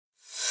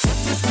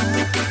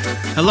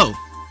Hello,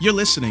 you're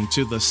listening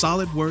to the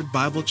Solid Word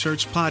Bible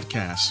Church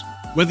podcast.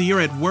 Whether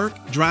you're at work,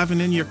 driving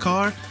in your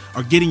car,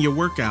 or getting your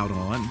workout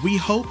on, we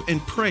hope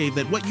and pray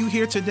that what you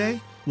hear today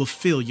will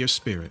fill your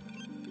spirit.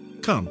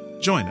 Come,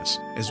 join us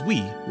as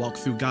we walk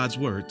through God's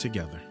Word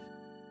together.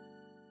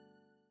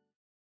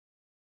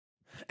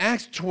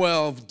 Acts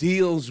 12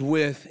 deals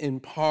with,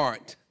 in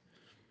part,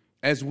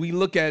 as we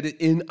look at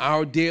it in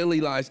our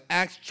daily lives,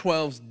 Acts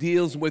 12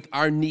 deals with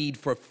our need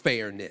for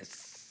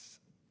fairness.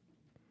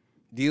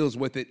 Deals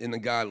with it in a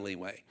godly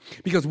way.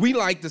 Because we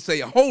like to say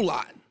a whole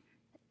lot.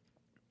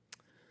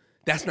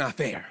 That's not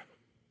fair.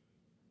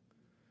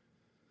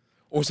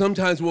 Or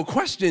sometimes we'll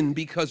question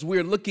because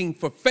we're looking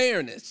for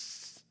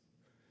fairness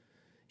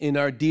in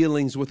our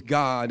dealings with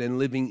God and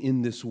living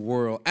in this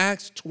world.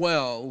 Acts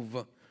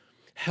 12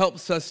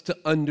 helps us to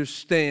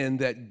understand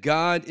that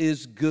God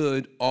is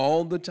good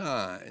all the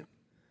time,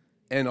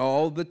 and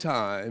all the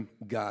time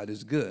God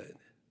is good,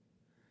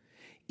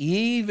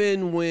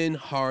 even when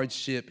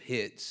hardship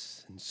hits.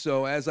 And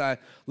so as I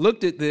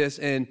looked at this,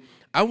 and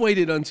I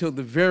waited until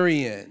the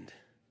very end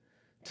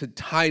to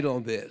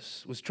title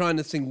this, was trying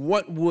to think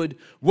what would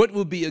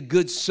be a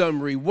good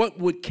summary, what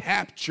would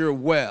capture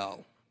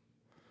well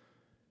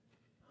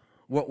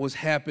what was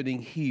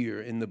happening here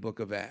in the book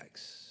of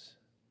Acts.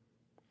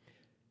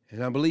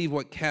 And I believe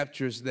what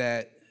captures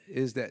that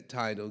is that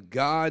title,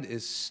 God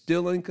is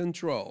still in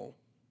control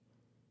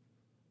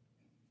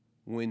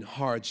when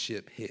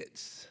hardship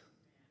hits.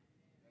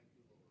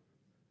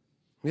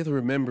 We have to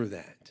remember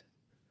that.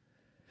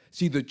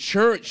 See, the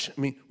church,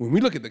 when we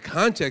look at the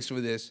context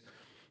for this,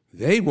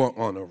 they were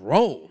on a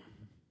roll.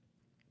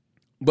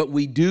 But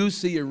we do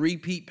see a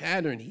repeat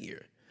pattern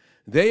here.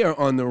 They are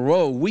on the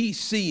roll. We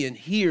see and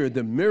hear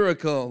the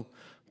miracle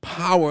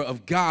power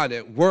of God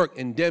at work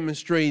and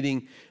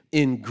demonstrating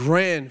in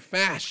grand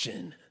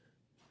fashion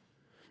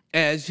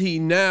as he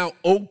now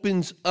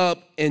opens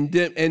up and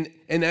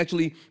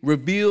actually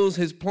reveals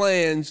his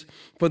plans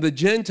for the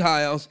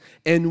Gentiles,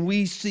 and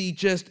we see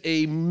just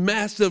a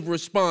massive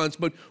response.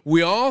 But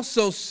we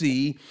also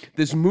see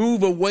this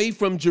move away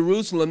from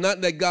Jerusalem, not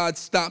that God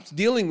stops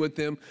dealing with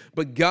them,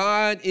 but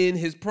God in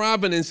his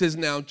providence is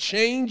now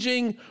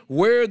changing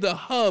where the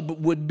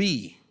hub would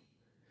be.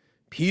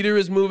 Peter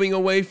is moving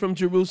away from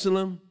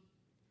Jerusalem.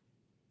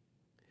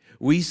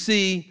 We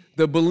see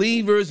the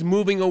believers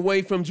moving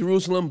away from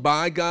Jerusalem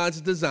by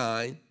God's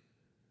design.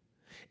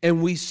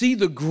 And we see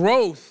the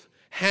growth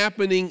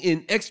happening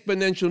in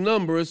exponential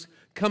numbers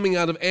coming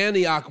out of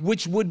Antioch,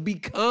 which would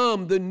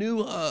become the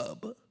new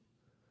hub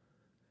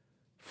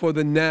for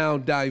the now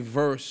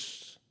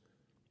diverse,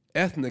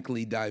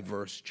 ethnically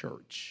diverse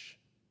church.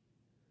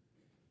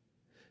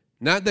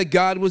 Not that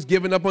God was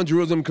giving up on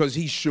Jerusalem, because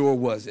he sure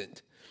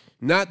wasn't.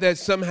 Not that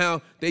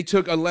somehow they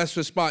took a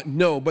lesser spot.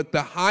 No, but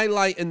the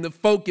highlight and the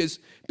focus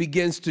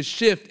begins to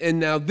shift. And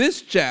now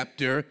this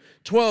chapter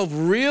 12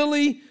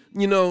 really,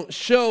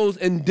 shows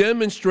and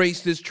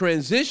demonstrates this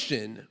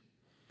transition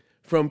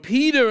from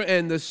Peter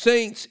and the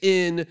saints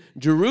in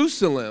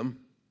Jerusalem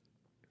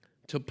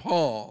to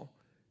Paul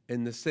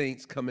and the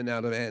saints coming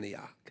out of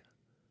Antioch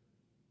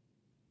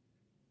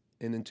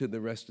and into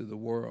the rest of the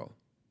world.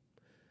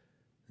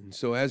 And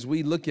so as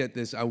we look at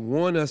this, I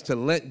want us to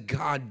let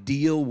God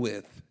deal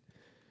with.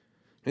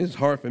 It's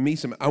hard for me.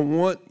 I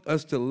want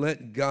us to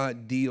let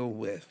God deal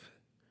with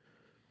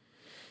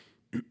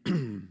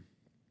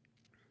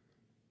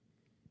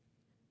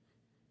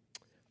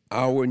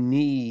our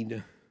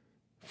need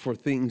for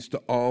things to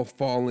all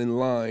fall in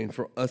line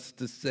for us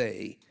to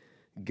say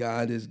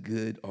God is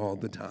good all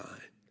the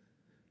time.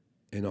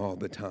 And all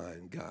the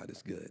time, God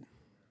is good.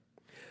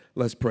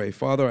 Let's pray.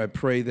 Father, I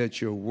pray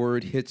that your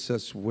word hits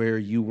us where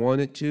you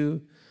want it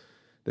to,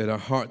 that our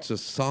hearts are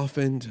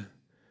softened,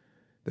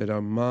 that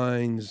our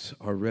minds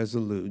are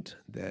resolute,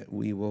 that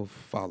we will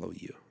follow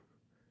you.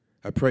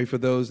 I pray for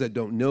those that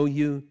don't know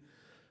you,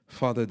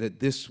 Father, that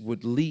this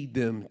would lead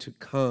them to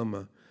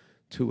come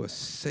to a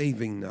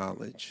saving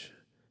knowledge,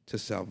 to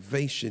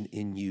salvation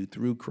in you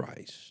through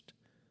Christ.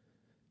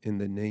 In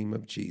the name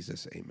of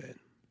Jesus, amen.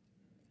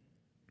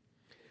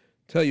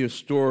 Tell your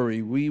story.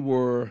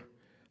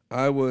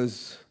 I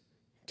was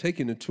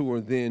taking a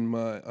tour then.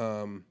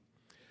 I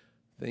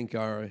think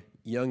our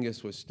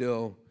youngest was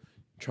still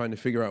trying to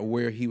figure out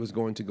where he was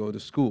going to go to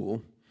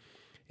school.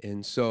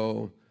 And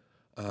so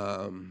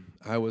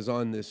I was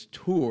on this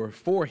tour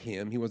for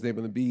him. He wasn't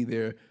able to be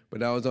there,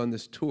 but I was on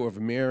this tour of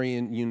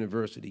Marian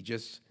University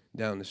just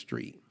down the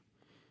street.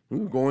 We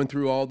were going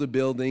through all the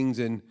buildings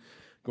and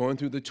going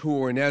through the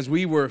tour. And as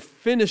we were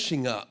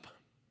finishing up,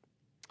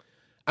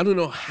 I don't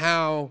know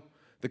how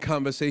the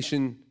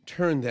conversation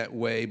turned that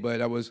way,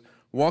 but I was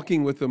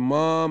walking with the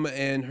mom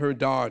and her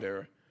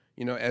daughter,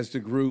 as the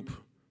group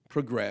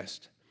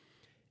progressed.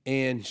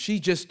 And she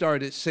just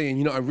started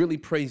saying, I really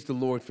praise the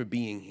Lord for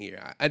being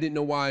here. I didn't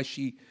know why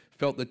she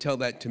felt to tell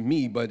that to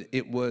me, but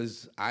it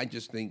was, I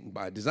just think,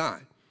 by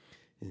design.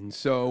 And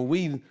so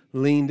we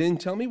leaned in,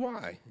 tell me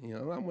why. I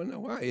want to know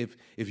why.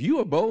 If you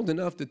are bold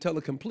enough to tell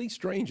a complete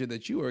stranger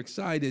that you are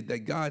excited that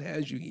God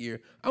has you here,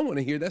 I want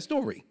to hear that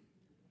story.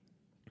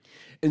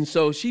 And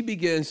so she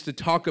begins to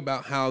talk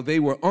about how they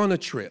were on a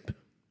trip.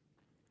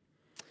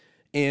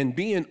 And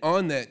being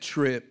on that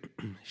trip,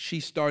 she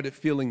started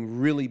feeling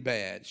really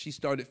bad. She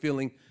started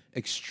feeling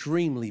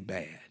extremely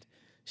bad.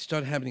 She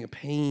started having a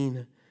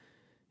pain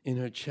in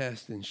her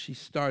chest. And she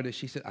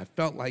said, I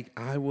felt like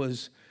I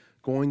was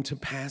going to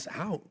pass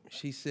out.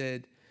 She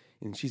said,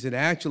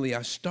 actually,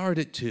 I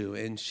started to.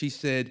 And she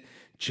said,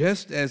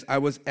 just as I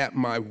was at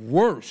my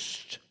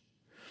worst,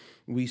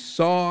 we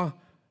saw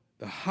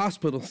the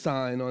hospital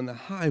sign on the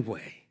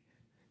highway,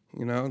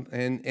 and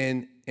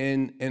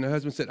her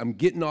husband said, I'm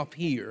getting off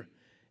here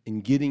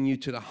and getting you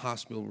to the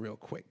hospital real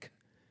quick.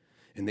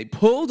 And they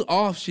pulled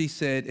off, she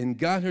said, and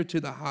got her to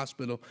the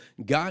hospital,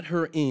 got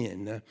her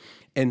in,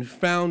 and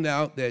found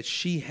out that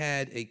she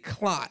had a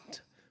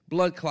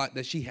blood clot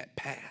that she had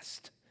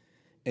passed.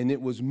 And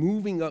it was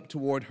moving up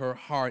toward her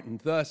heart. And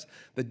thus,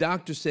 the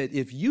doctor said,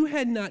 if you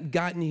had not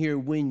gotten here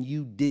when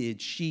you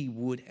did, she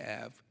would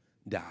have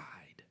died.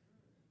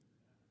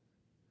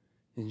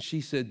 And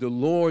she said, the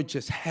Lord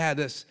just had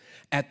us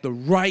at the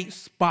right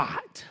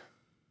spot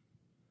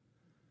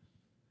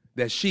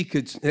that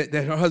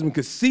her husband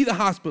could see the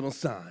hospital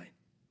sign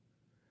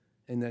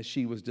and that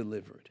she was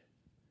delivered.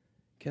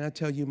 Can I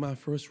tell you my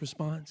first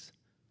response?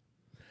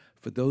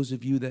 For those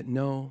of you that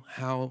know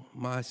how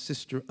my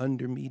sister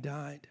under me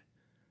died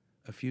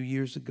a few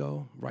years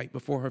ago, right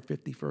before her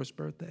 51st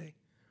birthday,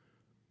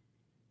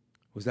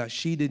 was that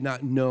she did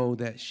not know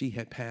that she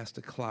had passed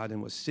a clot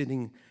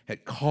and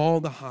had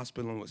called the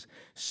hospital and was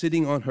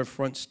sitting on her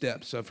front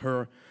steps of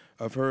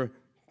her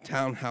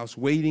townhouse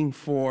waiting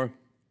for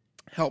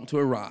help to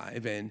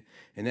arrive. And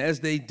as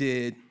they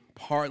did,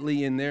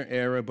 partly in their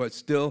error, but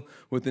still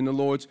within the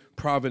Lord's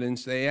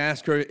providence, they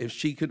asked her if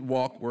she could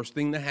walk. Worst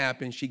thing that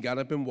happened, she got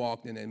up and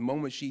walked, and the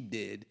moment she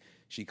did,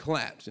 she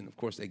collapsed. And of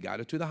course, they got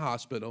her to the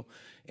hospital,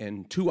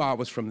 and 2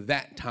 hours from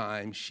that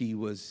time, she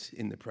was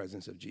in the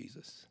presence of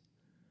Jesus.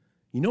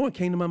 You know what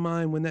came to my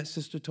mind when that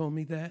sister told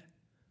me that?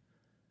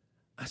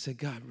 I said,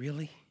 God,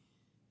 really?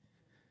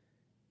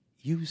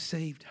 You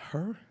saved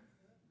her,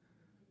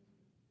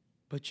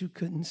 but you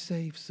couldn't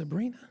save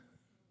Sabrina?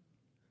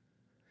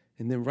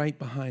 And then right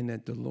behind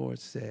that, the Lord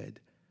said,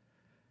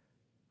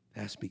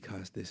 that's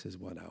because this is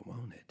what I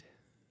wanted.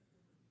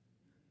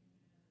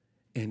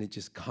 And it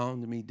just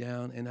calmed me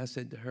down. And I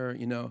said to her,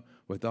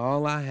 with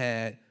all I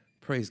had,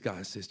 praise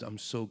God, sister, I'm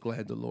so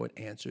glad the Lord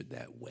answered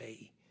that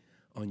way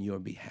on your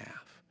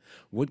behalf.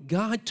 What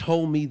God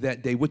told me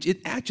that day, which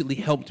it actually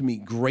helped me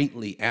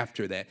greatly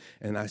after that,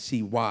 and I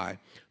see why.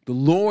 The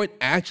Lord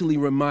actually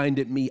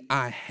reminded me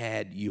I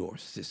had your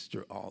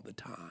sister all the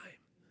time.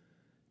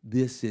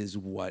 This is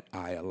what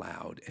I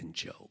allowed and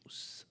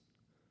chose.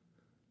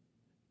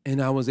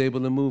 And I was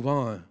able to move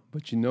on.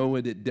 But you know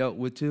what it dealt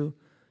with too?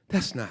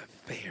 That's not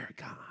fair,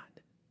 God.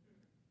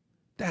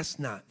 That's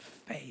not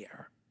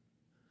fair.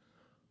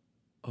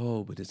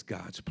 Oh, but it's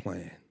God's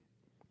plan.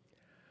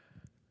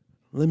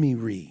 Let me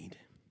read.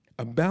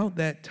 About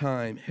that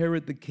time,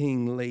 Herod the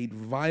king laid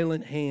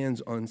violent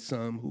hands on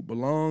some who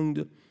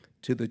belonged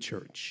to the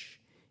church.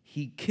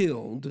 He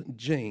killed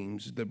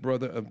James, the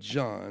brother of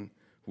John,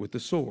 with the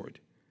sword.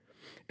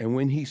 And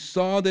when he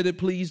saw that it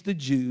pleased the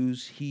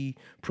Jews, he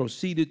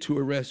proceeded to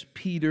arrest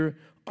Peter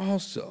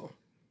also.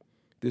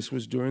 This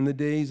was during the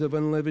days of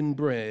unleavened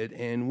bread,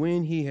 and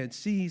when he had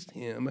seized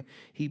him,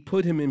 he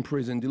put him in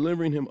prison,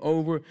 delivering him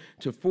over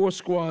to 4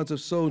 squads of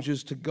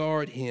soldiers to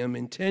guard him,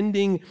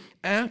 intending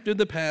after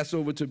the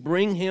Passover to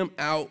bring him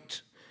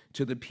out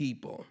to the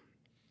people.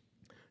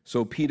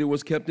 So Peter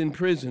was kept in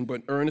prison,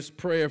 but earnest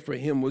prayer for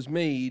him was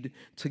made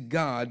to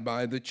God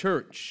by the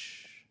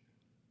church.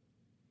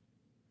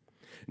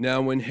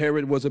 Now, when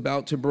Herod was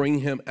about to bring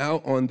him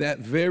out on that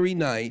very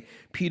night,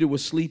 Peter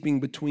was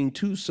sleeping between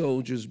 2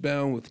 soldiers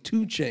bound with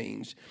 2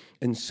 chains,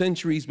 and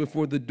sentries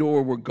before the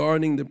door were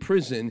guarding the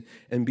prison.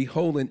 And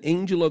behold, an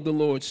angel of the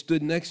Lord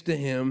stood next to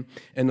him,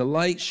 and a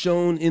light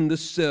shone in the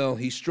cell.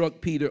 He struck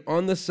Peter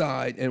on the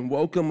side and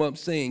woke him up,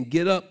 saying,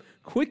 "Get up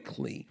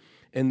quickly."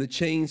 And the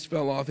chains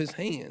fell off his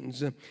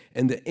hands.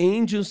 And the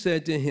angel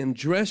said to him,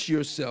 "Dress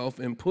yourself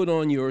and put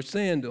on your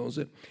sandals."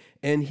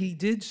 And he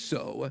did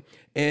so.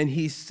 And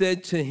he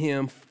said to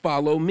him,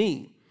 "Follow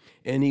me."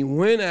 And he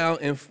went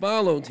out and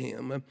followed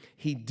him.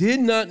 He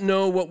did not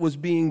know what was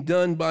being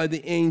done by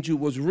the angel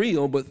was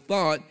real, but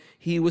thought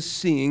he was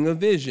seeing a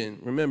vision.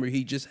 Remember,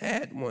 he just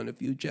had one a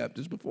few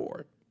chapters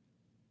before.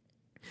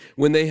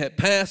 When they had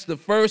passed the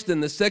first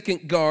and the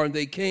second guard,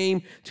 they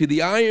came to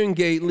the iron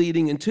gate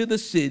leading into the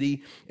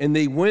city, and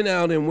they went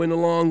out and went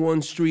along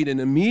one street, and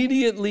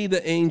immediately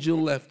the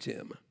angel left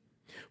him.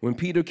 When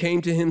Peter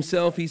came to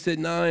himself, he said,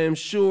 "Now I am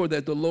sure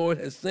that the Lord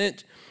has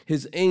sent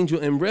his angel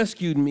and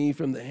rescued me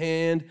from the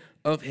hand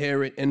of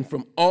Herod and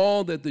from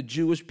all that the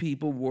Jewish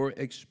people were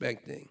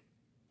expecting."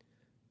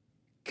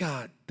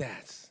 God,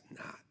 that's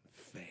not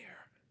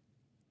fair.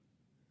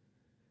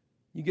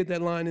 You get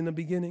that line in the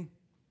beginning?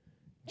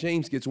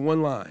 James gets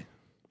one line.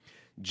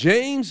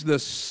 James, the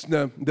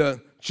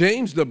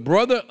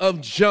brother of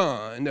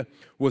John,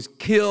 was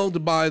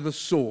killed by the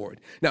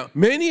sword. Now,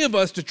 many of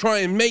us, to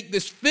try and make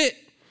this fit,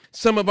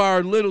 some of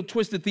our little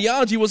twisted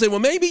theology will say, well,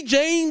 maybe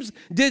James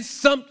did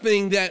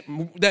something that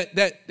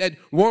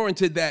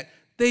warranted that.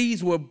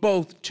 These were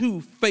both two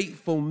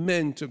faithful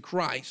men to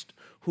Christ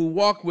who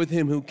walked with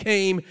him, who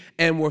came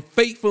and were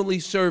faithfully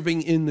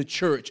serving in the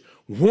church.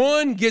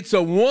 One gets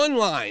a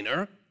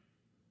one-liner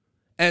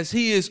as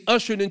he is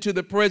ushered into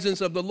the presence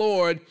of the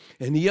Lord,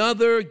 and the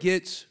other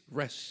gets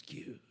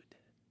rescued.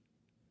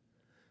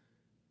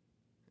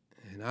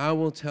 And I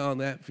will tell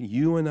that for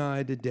you and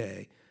I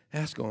today,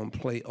 that's going to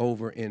play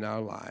over in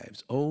our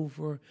lives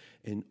over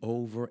and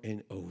over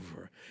and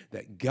over,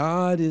 that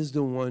God is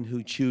the one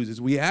who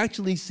chooses. We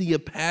actually see a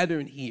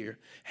pattern here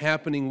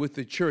happening with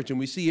the church, and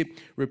we see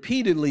it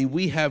repeatedly.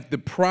 We have the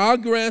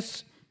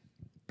progress.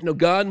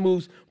 God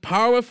moves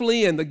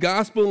powerfully, and the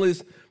gospel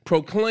is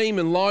proclaimed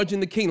and large in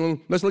the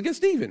kingdom. Let's look at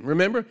Stephen.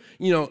 Remember,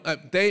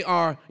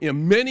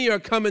 many are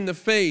coming to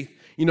faith.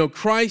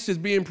 Christ is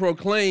being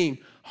proclaimed.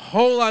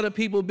 Whole lot of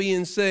people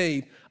being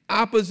saved.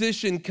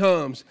 Opposition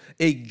comes.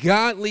 A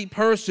godly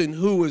person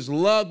who is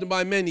loved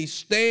by many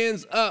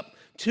stands up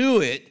to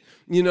it,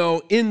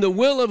 in the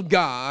will of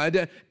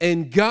God,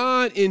 and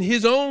God in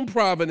his own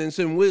providence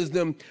and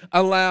wisdom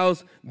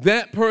allows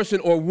that person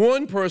or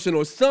one person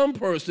or some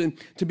person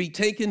to be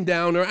taken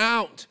down or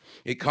out.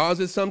 It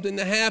causes something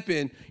to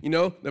happen.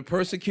 The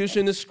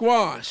persecution is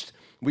squashed.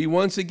 We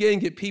once again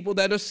get people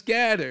that are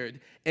scattered,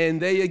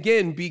 and they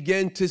again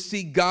begin to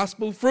see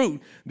gospel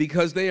fruit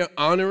because they are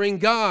honoring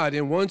God.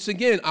 And once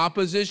again,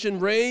 opposition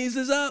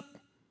raises up.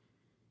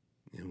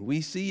 And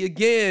we see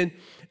again,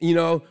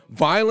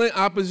 violent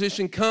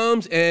opposition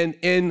comes,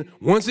 and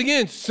once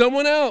again,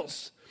 someone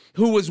else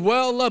who was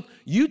well loved.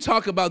 You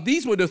talk about,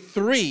 these were the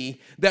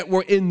three that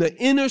were in the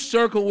inner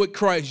circle with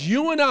Christ.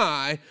 You and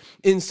I,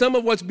 in some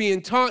of what's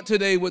being taught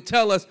today, would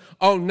tell us,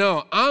 oh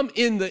no, I'm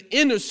in the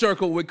inner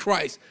circle with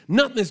Christ.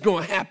 Nothing's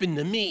going to happen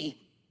to me.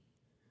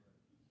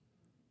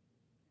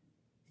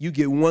 You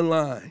get one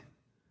line.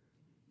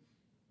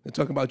 They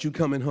talk about you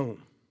coming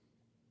home.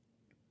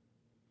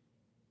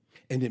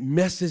 And it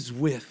messes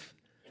with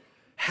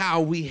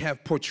how we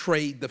have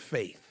portrayed the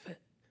faith.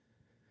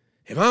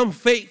 If I'm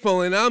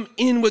faithful and I'm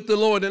in with the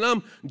Lord and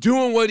I'm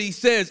doing what he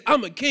says,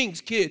 I'm a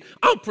king's kid,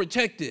 I'm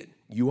protected.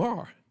 You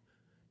are.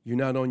 You're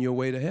not on your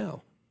way to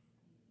hell.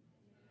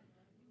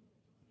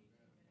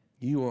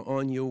 You are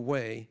on your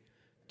way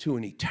to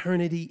an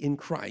eternity in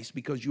Christ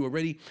because you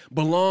already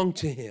belong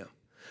to him.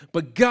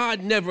 But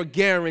God never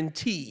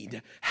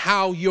guaranteed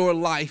how your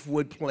life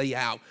would play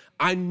out.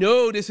 I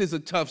know this is a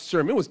tough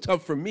sermon. It was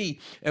tough for me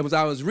as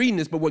I was reading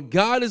this, but what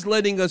God is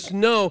letting us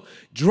know,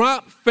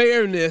 drop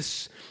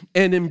fairness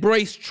and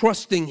embrace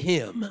trusting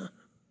him.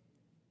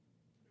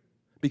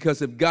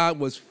 Because if God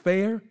was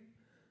fair,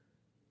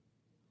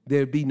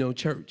 there'd be no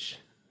church.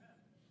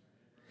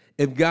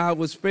 If God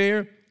was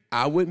fair,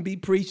 I wouldn't be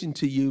preaching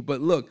to you,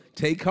 but look,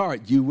 take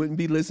heart, you wouldn't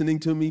be listening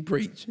to me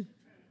preach.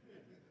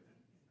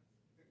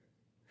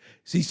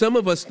 See, some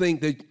of us think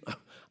that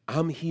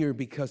I'm here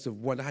because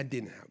of what I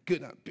did and how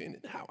good I've been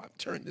and how I've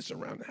turned this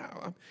around.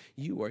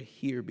 You are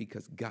here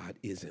because God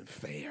isn't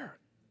fair.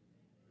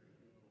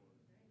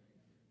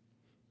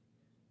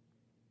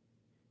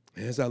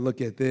 As I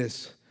look at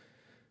this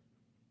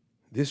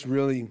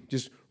really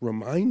just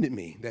reminded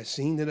me, that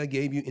scene that I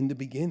gave you in the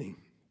beginning.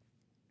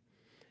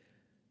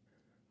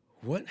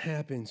 What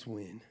happens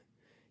when,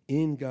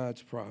 in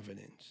God's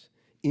providence,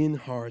 in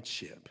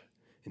hardship,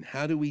 and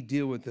how do we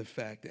deal with the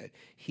fact that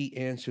he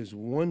answers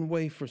one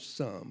way for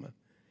some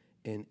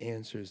and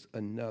answers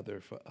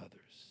another for others?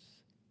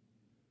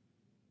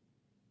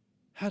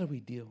 How do we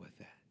deal with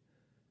that?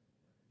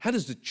 How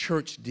does the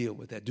church deal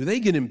with that? Do they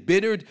get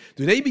embittered?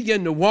 Do they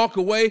begin to walk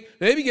away? Do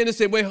they begin to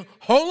say, wait,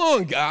 hold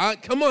on,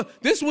 God, come on.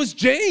 This was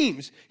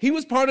James. He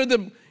was part of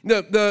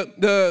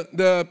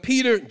the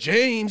Peter,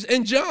 James,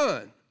 and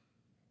John.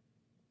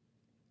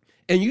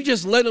 And you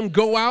just let them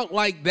go out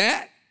like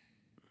that?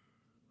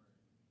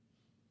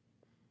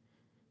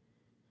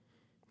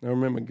 I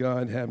remember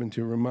God having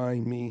to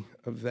remind me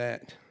of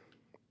that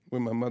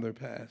when my mother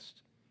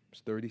passed. I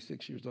was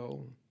 36 years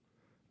old.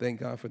 Thank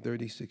God for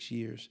 36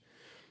 years.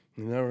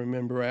 And I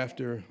remember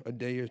after a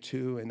day or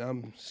two, and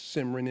I'm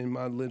simmering in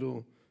my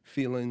little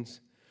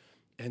feelings,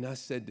 and I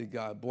said to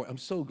God, boy, I'm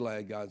so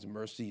glad God's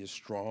mercy is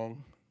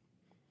strong,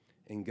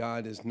 and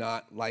God is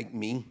not like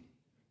me,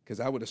 because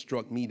I would have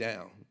struck me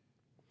down.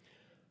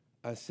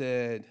 I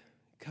said,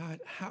 God,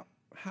 how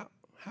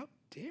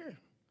dare?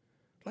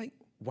 Like,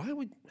 why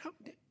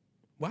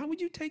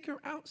would you take her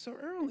out so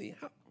early?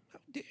 How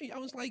dare you? I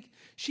was like,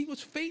 she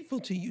was faithful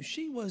to you.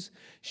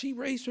 She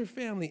raised her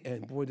family.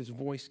 And boy, this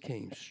voice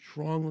came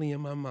strongly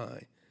in my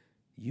mind.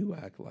 You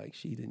act like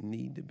she didn't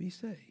need to be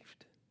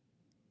saved.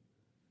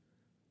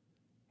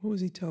 What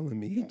was he telling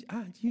me?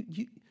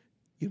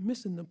 You're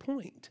missing the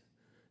point.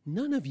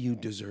 None of you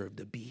deserve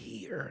to be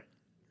here.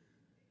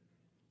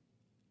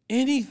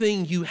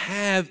 Anything you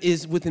have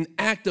is with an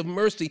act of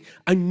mercy.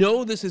 I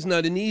know this is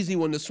not an easy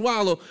one to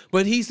swallow,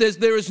 but he says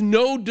there is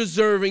no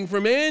deserving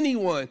from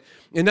anyone.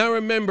 And I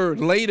remember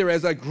later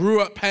as I grew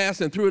up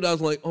past and through it, I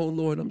was like, oh,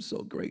 Lord, I'm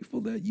so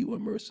grateful that you are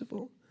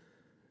merciful.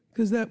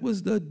 because that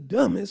was the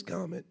dumbest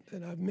comment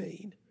that I've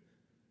made.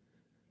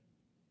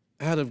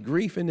 Out of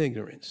grief and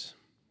ignorance.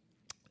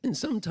 And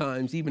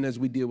sometimes, even as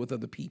we deal with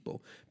other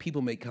people,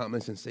 people make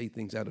comments and say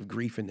things out of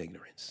grief and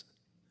ignorance.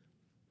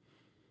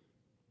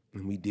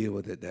 And we deal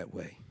with it that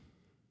way.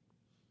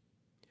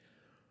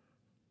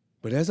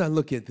 But as I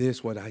look at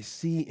this, what I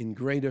see in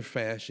greater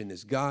fashion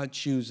is God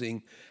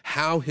choosing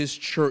how his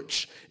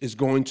church is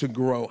going to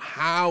grow,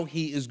 how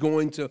he is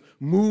going to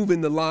move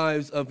in the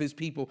lives of his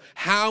people,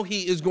 how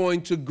he is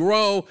going to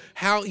grow,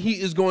 how he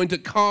is going to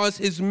cause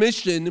his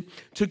mission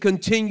to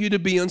continue to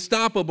be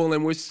unstoppable.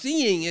 And we're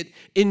seeing it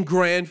in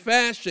grand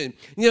fashion.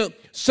 You know,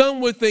 some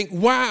would think,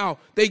 wow,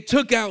 they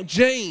took out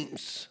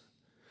James.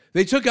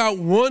 They took out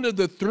one of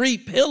the three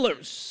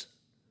pillars.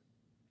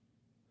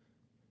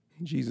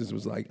 Jesus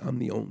was like, I'm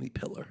the only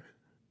pillar.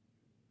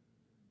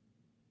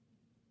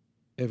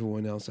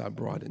 Everyone else I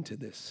brought into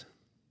this.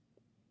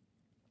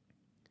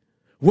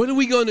 What are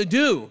we going to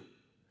do?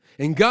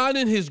 And God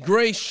in his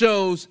grace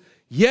shows,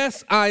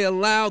 yes, I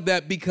allowed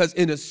that because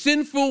in a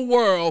sinful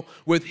world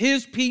with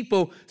his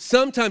people,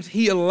 sometimes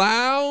he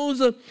allows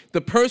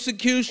the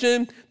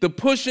persecution, the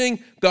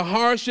pushing, the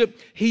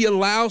hardship. He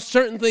allows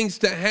certain things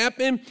to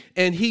happen,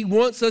 and he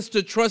wants us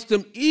to trust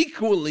him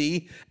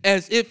equally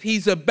as if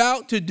he's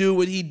about to do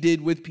what he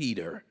did with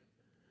Peter.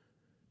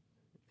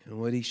 And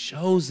what he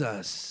shows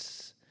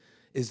us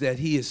is that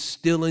he is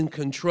still in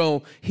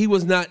control. He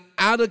was not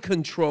out of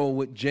control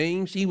with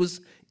James. He was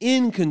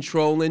in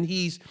control, and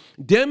he's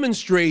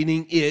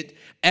demonstrating it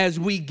as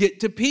we get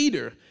to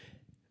Peter.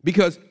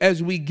 Because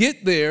as we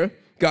get there,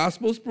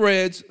 gospel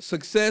spreads,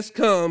 success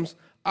comes,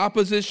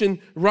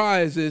 opposition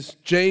rises,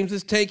 James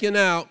is taken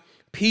out,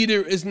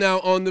 Peter is now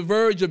on the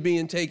verge of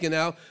being taken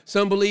out.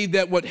 Some believe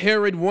that what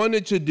Herod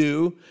wanted to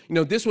do,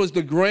 this was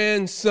the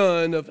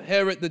grandson of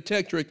Herod the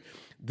Tetrarch.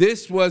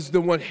 This was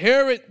the one,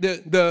 Herod,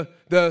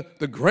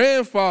 the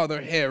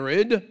grandfather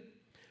Herod,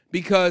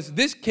 because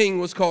this king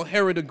was called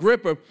Herod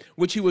Agrippa,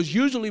 which he was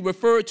usually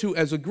referred to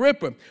as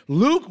Agrippa.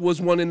 Luke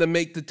was wanting to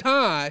make the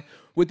tie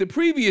with the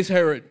previous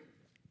Herod,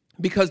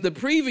 because the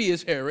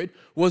previous Herod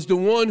was the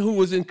one who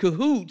was in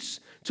cahoots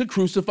to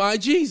crucify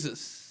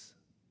Jesus.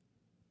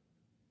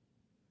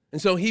 And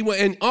so he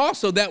went, and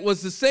also that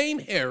was the same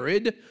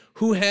Herod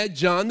who had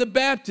John the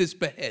Baptist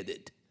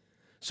beheaded.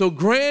 So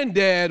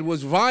granddad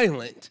was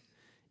violent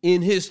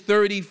in his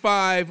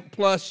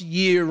 35-plus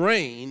year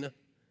reign,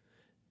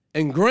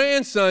 and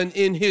grandson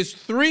in his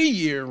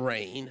 3-year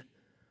reign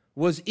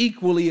was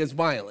equally as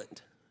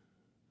violent.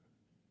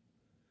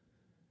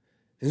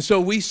 And so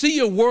we see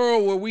a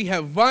world where we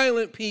have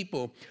violent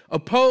people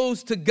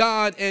opposed to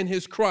God and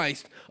his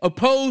Christ,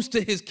 opposed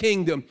to his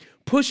kingdom,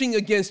 pushing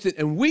against it.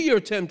 And we are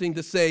attempting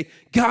to say,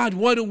 God,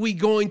 what are we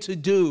going to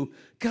do?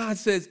 God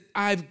says,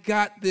 I've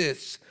got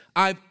this.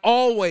 I've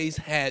always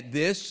had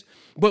this.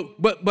 But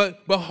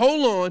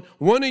hold on.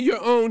 One of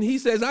your own, he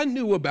says, I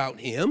knew about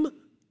him.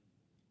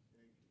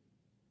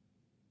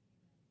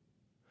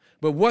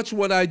 But watch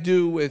what I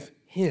do with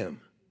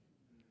him.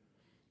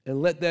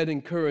 And let that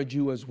encourage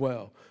you as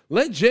well.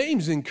 Let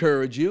James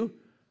encourage you.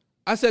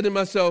 I said to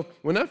myself,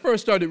 when I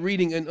first started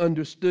reading and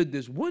understood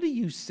this, what do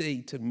you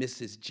say to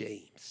Mrs.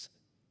 James?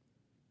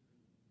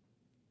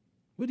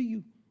 What do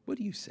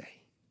you say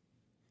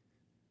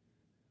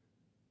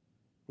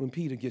when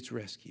Peter gets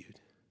rescued?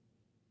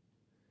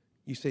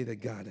 You say that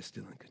God is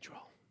still in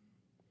control.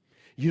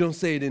 You don't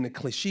say it in a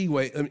cliche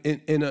way,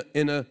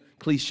 in a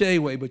cliche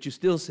way, but you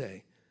still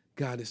say,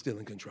 God is still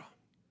in control.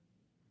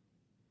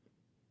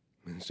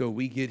 And so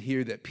we get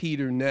here that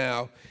Peter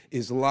now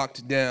is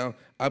locked down.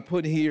 I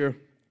put here,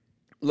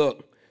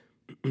 look,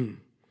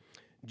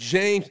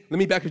 James, let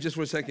me back up just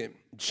for a second.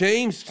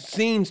 James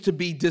seems to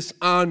be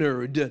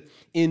dishonored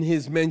in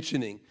his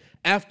mentioning.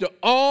 After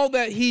all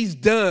that he's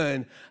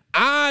done,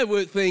 I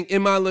would think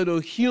in my little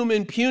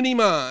human puny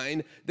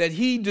mind that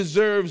he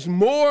deserves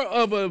more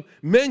of a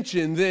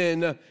mention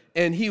than,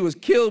 and he was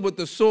killed with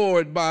the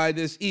sword by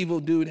this evil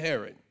dude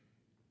Herod.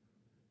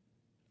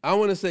 I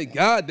want to say,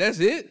 God, that's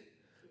it.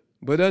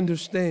 But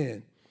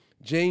understand,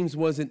 James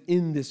wasn't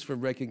in this for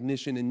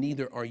recognition, and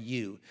neither are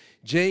you.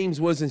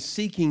 James wasn't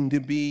seeking to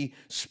be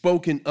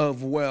spoken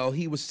of well.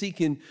 He was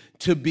seeking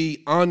to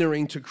be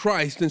honoring to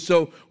Christ. And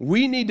so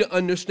we need to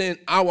understand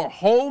our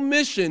whole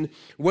mission,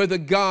 whether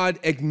God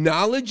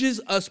acknowledges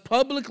us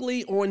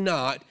publicly or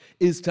not,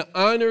 is to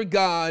honor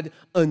God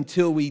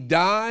until we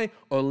die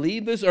or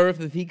leave this earth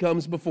if he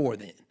comes before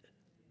then.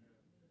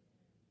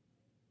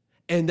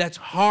 And that's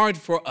hard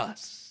for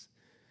us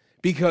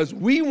because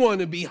we want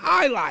to be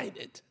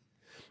highlighted.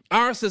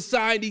 Our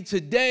society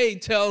today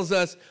tells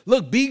us,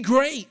 look, be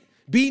great,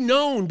 be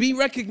known, be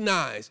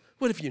recognized.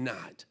 What if you're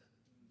not?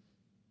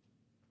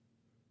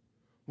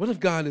 What if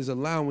God is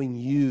allowing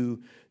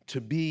you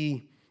to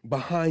be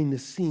behind the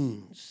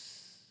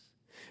scenes?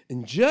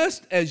 And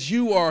just as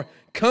you are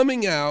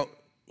coming out,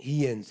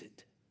 he ends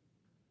it.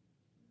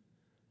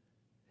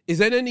 Is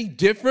that any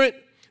different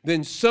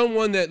than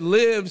someone that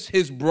lives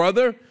his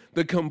brother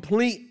the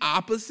complete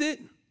opposite?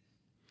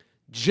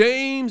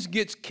 James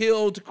gets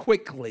killed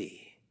quickly.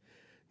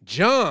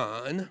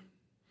 John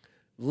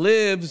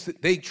lives,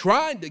 they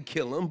tried to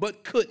kill him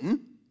but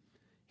couldn't.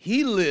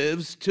 He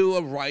lives to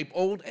a ripe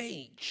old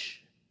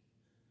age.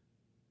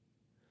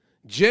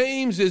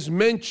 James is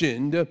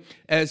mentioned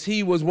as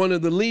he was one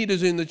of the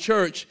leaders in the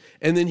church,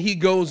 and then he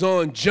goes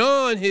on.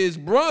 John, his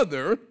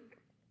brother,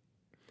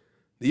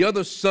 the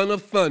other son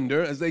of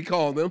thunder, as they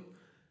call them,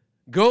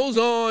 goes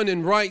on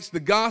and writes the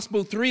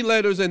gospel, 3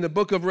 letters in the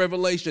book of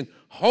Revelation.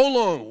 Hold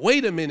on,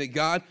 wait a minute,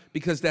 God,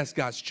 because that's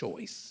God's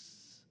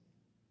choice.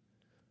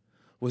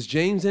 Was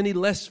James any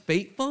less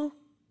faithful?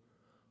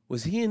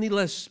 Was he any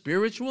less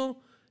spiritual?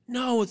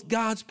 No, it's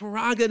God's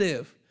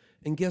prerogative.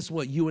 And guess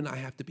what? You and I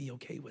have to be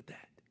okay with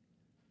that.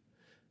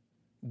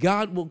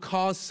 God will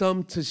cause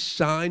some to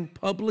shine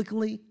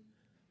publicly,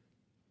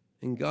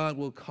 and God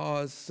will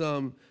cause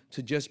some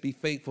to just be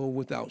faithful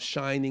without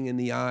shining in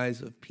the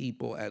eyes of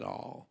people at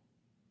all.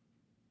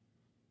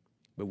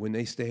 But when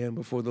they stand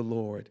before the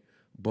Lord,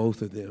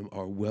 both of them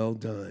are well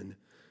done,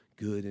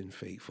 good and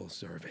faithful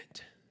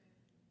servant.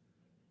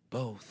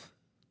 Both.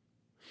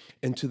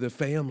 And to the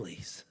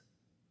families.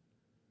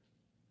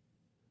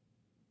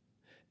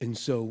 And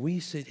so we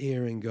sit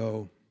here and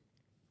go,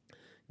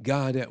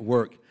 God at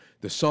work.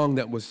 The song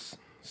that was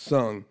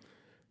sung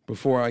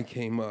before I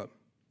came up,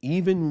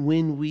 even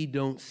when we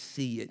don't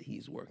see it,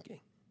 he's working.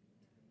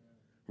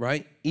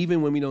 Right?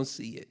 Even when we don't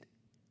see it.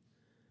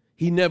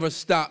 He never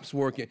stops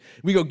working.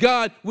 We go,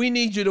 God, we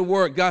need you to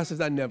work. God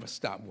says, I never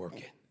stop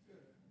working.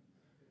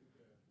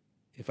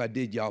 If I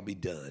did, y'all be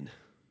done.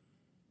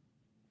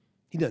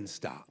 He doesn't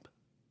stop.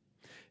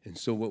 And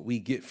so what we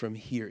get from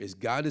here is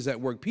God is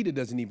at work. Peter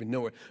doesn't even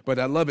know it, but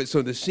I love it.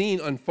 So the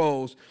scene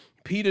unfolds.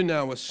 Peter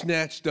now is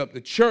snatched up.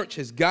 The church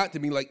has got to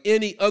be like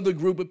any other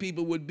group of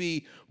people would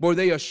be. Boy,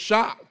 they are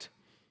shocked.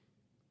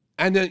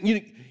 And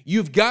then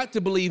you've got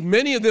to believe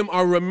many of them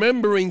are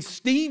remembering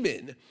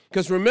Stephen.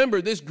 Because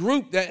remember, this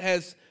group that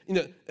has,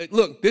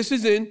 look, this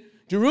is in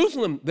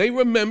Jerusalem. They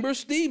remember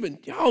Stephen.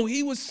 Oh,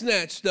 he was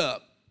snatched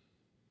up.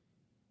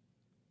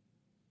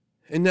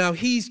 And now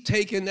he's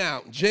taken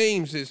out.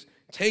 James is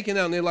taken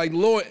out. And they're like,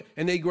 Lord,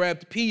 and they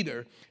grabbed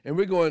Peter. And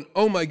we're going,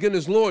 oh my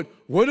goodness, Lord,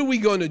 what are we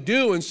going to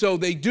do? And so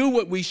they do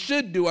what we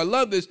should do. I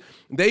love this.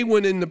 They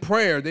went into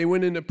prayer. They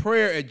went into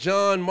prayer at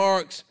John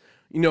Mark's,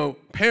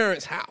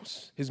 parents'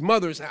 house, his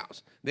mother's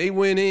house. They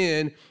went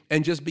in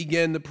and just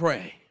began to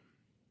pray.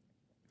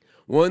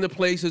 One of the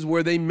places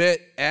where they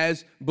met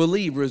as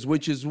believers,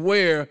 which is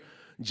where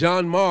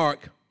John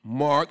Mark,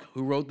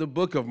 who wrote the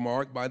book of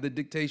Mark by the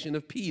dictation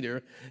of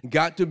Peter,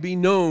 got to be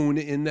known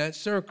in that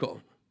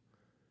circle.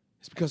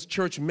 It's because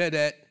church met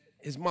at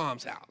his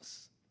mom's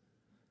house.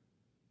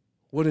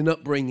 What an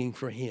upbringing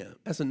for him.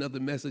 That's another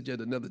message at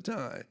another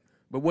time.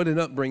 But what an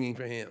upbringing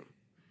for him.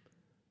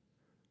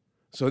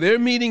 So they're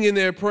meeting and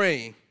they're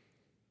praying.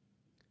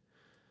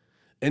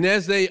 And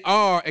as they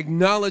are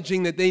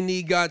acknowledging that they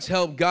need God's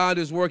help, God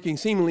is working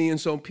seemingly.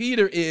 And so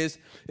Peter it's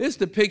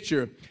the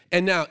picture.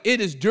 And now it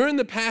is during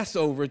the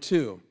Passover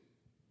too,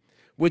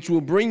 which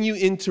will bring you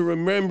into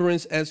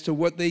remembrance as to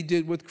what they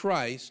did with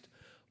Christ,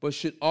 but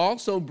should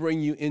also bring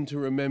you into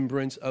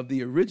remembrance of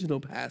the original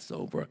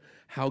Passover,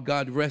 how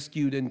God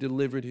rescued and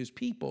delivered his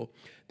people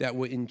that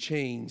were in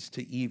chains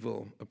to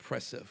evil,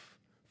 oppressive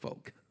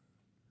folk.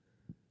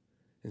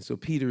 And so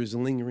Peter is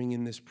lingering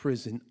in this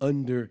prison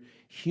under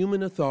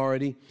human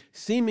authority,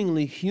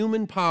 seemingly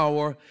human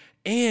power,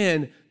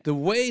 and the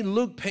way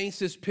Luke paints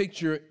this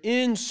picture,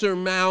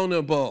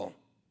 insurmountable.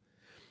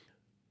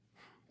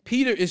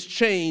 Peter is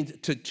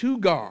chained to 2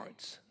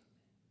 guards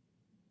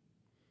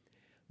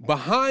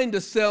behind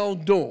the cell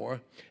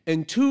door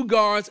and 2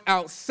 guards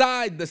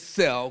outside the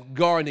cell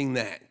guarding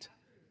that.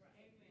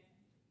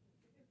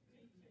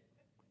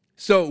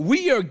 So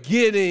we are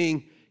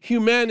getting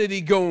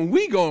humanity going,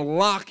 we're going to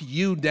lock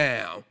you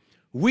down.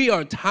 We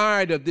are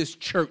tired of this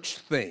church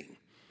thing.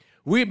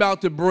 We're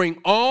about to bring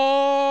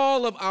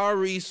all of our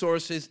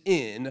resources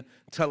in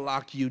to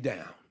lock you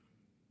down.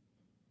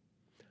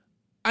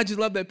 I just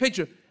love that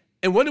picture.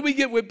 And what do we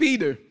get with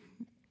Peter?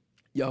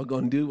 Y'all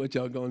going to do what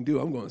y'all going to do.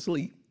 I'm going to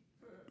sleep.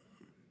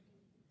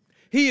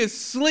 He is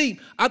asleep.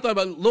 I thought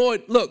about,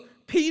 Lord, look,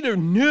 Peter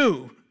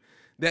knew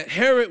that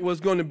Herod was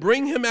going to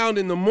bring him out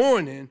in the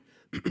morning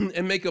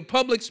and make a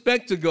public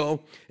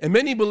spectacle, and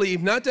many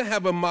believe not to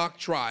have a mock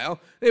trial.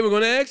 They were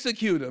going to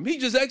execute him. He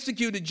just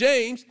executed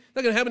James.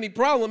 Not going to have any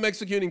problem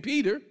executing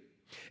Peter.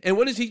 And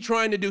what is he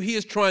trying to do? He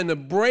is trying to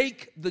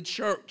break the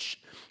church.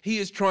 He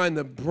is trying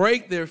to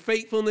break their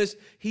faithfulness.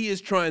 He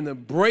is trying to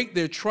break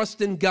their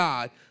trust in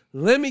God.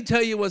 Let me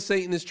tell you what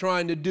Satan is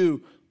trying to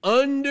do.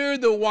 Under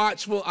the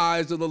watchful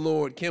eyes of the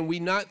Lord, can we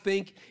not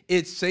think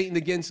it's Satan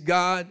against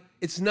God?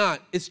 It's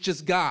not. It's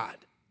just God.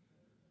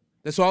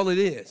 That's all it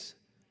is.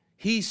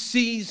 He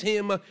sees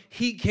him.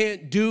 He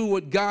can't do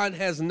what God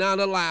has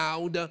not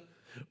allowed.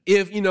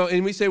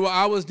 And we say, well,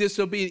 I was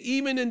disobedient.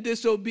 Even in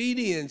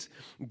disobedience,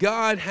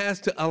 God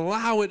has to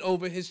allow it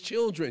over his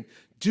children.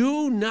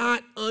 Do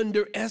not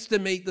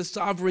underestimate the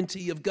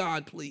sovereignty of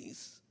God,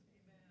 please.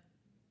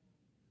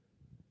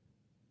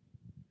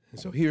 And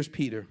so here's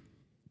Peter.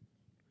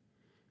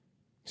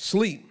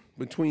 Sleep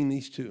between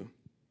these 2.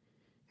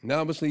 And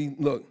obviously,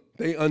 look,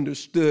 they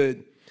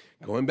understood.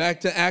 Going back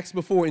to Acts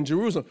before in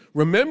Jerusalem.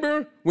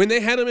 Remember when they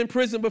had him in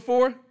prison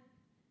before?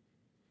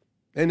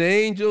 And the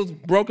angels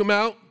broke him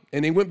out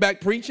and they went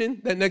back preaching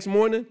that next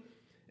morning?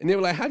 And they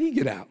were like, how do you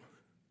get out?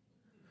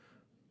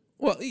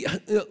 Well,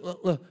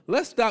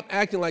 let's stop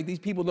acting like these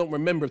people don't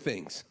remember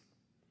things.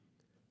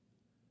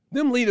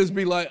 Them leaders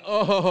be like,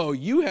 oh,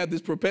 you have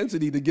this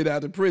propensity to get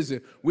out of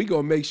prison. We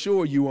gonna make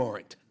sure you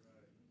aren't.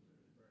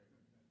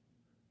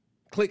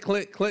 Click,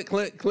 click, click,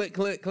 click, click,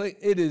 click, click.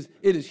 It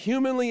is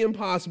humanly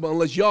impossible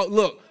unless y'all,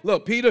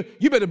 look, Peter,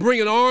 you better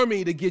bring an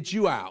army to get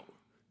you out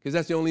because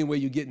that's the only way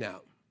you're getting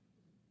out.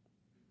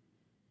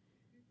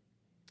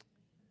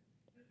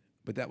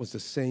 But that was the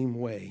same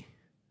way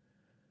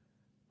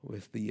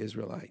with the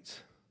Israelites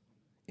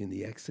in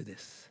the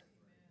Exodus.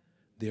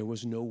 There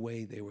was no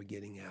way they were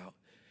getting out.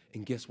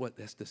 And guess what?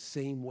 That's the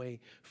same way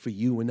for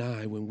you and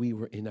I when we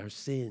were in our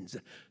sins.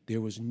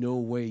 There was no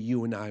way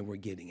you and I were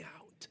getting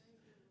out.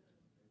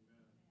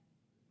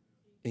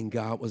 And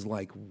God was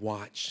like,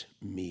 watch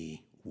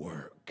me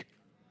work.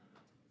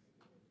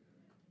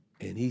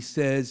 And he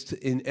says,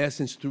 in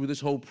essence, through this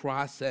whole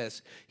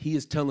process, he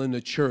is telling the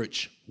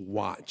church,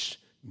 watch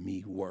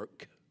me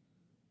work.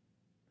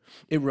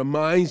 It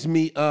reminds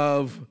me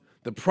of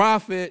the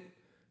prophet,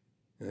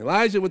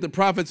 Elijah with the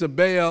prophets of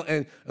Baal.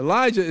 And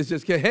Elijah is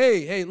just,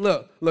 hey,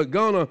 look,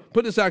 gonna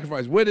put the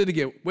sacrifice. Wet it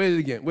again.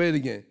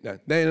 Now,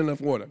 there ain't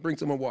enough water. Bring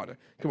some more water.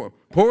 Come on,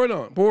 pour it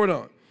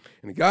on.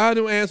 And the God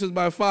who answers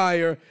by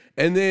fire,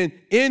 and then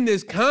in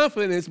this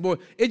confidence, boy,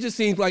 it just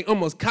seems like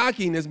almost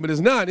cockiness, but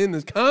it's not. In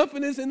this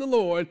confidence in the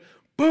Lord,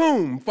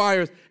 boom,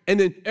 fires.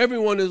 And then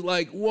everyone is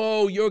like,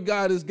 whoa, your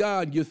God is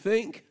God, you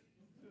think?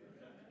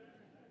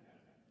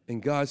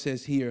 And God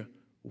says here,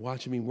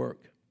 watch me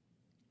work.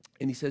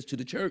 And he says to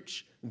the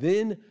church,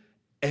 then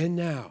and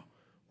now,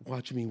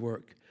 watch me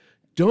work.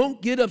 Don't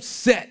get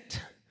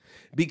upset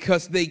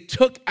because they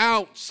took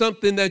out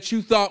something that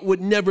you thought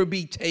would never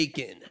be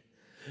taken.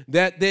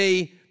 That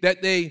they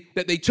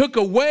took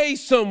away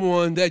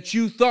someone that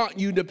you thought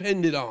you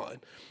depended on,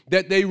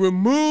 that they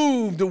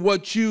removed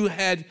what you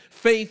had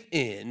faith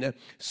in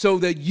so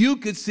that you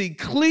could see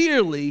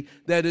clearly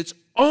that it's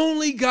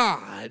only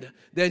God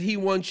that he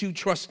wants you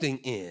trusting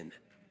in.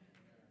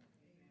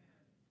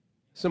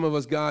 Some of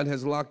us, God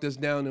has locked us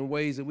down in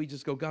ways that we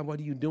just go, God, what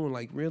are you doing?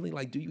 Like, really?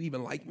 Like, do you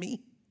even like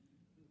me?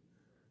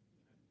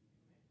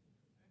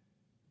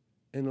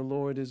 And the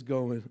Lord is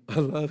going, I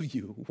love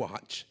you.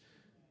 Watch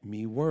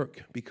me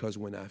work, because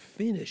when I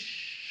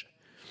finish,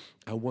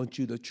 I want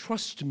you to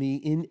trust me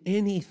in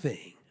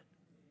anything.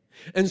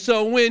 And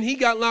so when he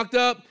got locked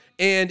up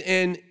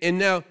and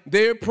now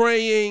they're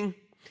praying,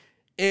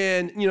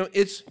 and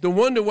it's the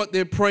wonder what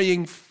they're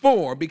praying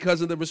for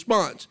because of the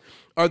response.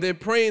 Are they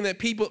praying that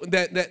people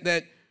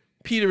that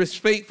Peter is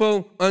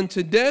faithful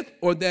unto death,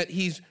 or that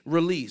he's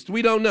released?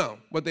 We don't know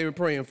what they were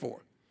praying for.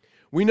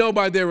 We know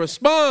by their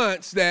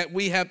response that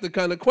we have to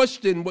kind of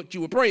question what you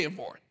were praying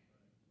for.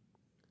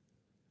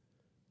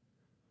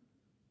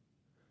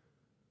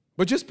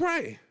 But just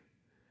pray.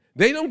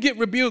 They don't get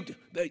rebuked.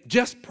 They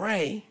just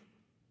pray.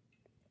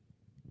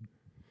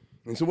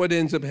 And so what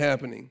ends up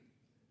happening?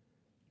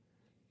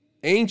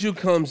 Angel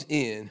comes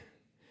in,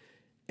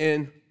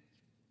 and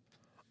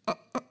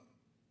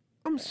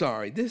I'm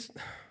sorry, this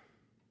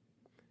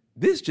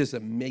just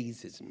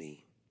amazes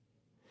me.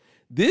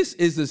 This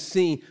is a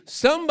scene.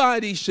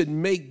 Somebody should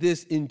make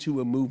this into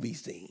a movie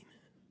scene.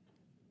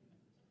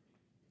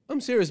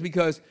 I'm serious,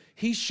 because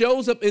he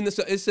shows up in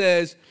the, it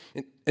says,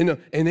 an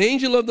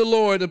angel of the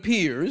Lord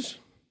appears,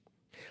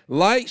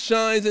 light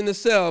shines in the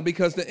cell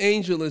because the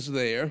angel is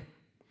there,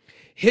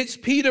 hits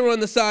Peter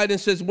on the side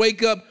and says,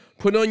 wake up,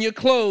 put on your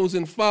clothes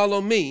and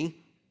follow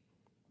me.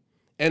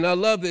 And I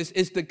love this.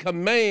 It's the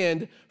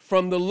command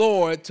from the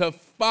Lord to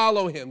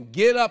follow him.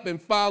 Get up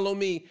and follow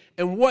me.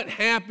 And what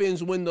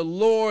happens when the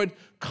Lord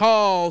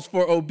calls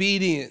for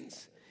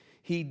obedience?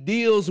 He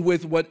deals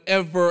with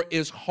whatever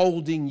is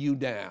holding you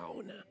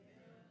down.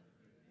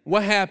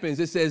 What happens?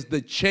 It says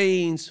the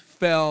chains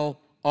fell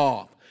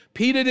off.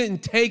 Peter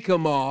didn't take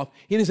them off.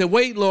 He didn't say,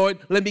 wait, Lord,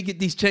 let me get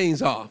these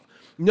chains off.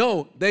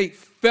 No, they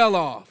fell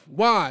off.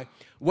 Why?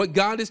 What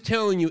God is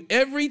telling you,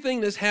 everything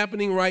that's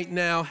happening right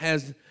now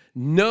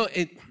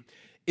it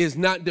is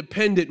not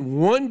dependent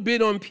one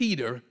bit on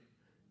Peter.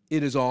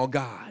 It is all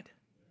God.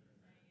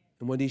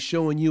 And what he's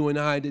showing you and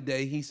I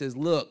today, he says,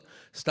 look,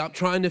 stop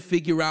trying to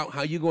figure out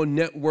how you're going to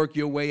network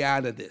your way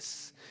out of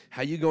this.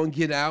 How you going to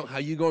get out, how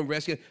you going to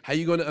rescue, how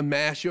you going to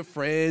amass your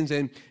friends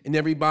and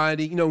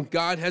everybody.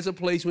 God has a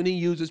place when he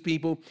uses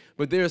people,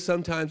 but there are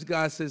sometimes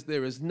God says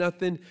there is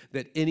nothing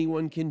that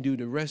anyone can do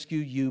to rescue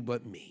you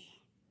but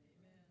me.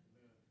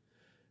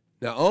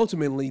 Now,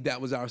 ultimately,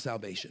 that was our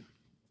salvation.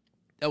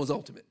 That was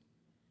ultimate.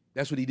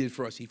 That's what he did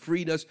for us. He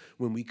freed us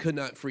when we could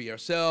not free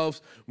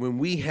ourselves, when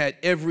we had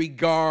every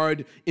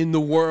guard in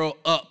the world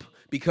up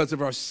because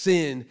of our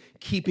sin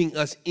keeping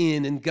us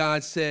in. And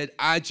God said,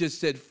 I just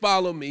said,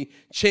 follow me.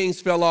 Chains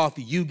fell off.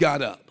 You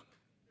got up.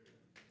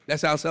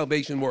 That's how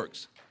salvation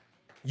works.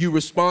 You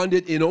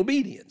responded in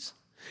obedience.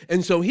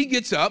 And so he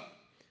gets up.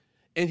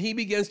 and he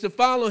begins to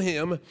follow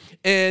him.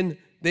 And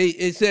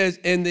it says,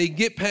 and they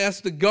get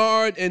past the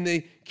guard, and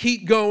they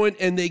keep going,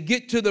 and they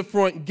get to the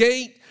front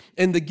gate,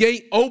 and the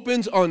gate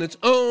opens on its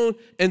own,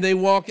 and they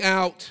walk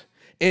out.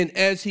 And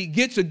as he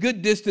gets a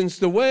good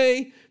distance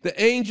away, the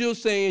angel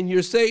saying,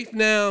 "You're safe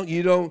now.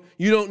 You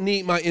don't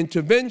need my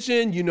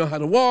intervention. You know how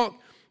to walk,"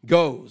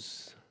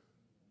 goes.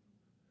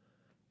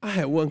 I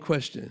had one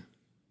question.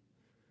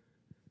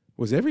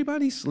 Was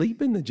everybody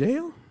asleep in the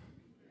jail?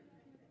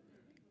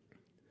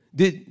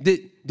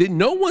 Did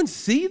no one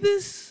see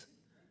this?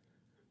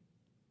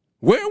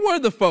 Where were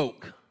the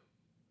folk?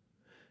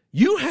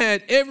 You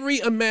had every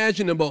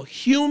imaginable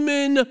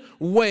human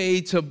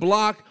way to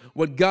block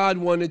what God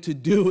wanted to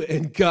do,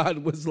 and God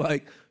was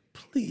like,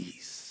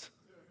 "Please,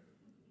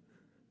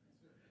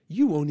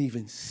 you won't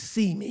even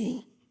see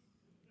me.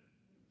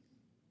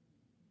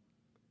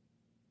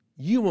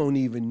 You won't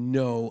even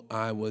know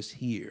I was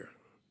here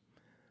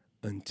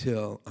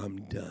until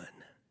I'm done."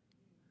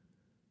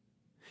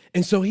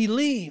 And so he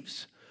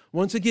leaves.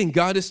 Once again,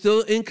 God is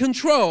still in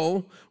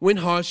control when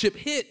hardship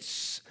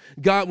hits.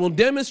 God will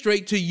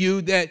demonstrate to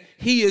you that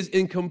he is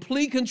in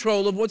complete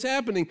control of what's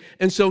happening.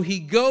 And so he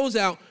goes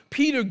out.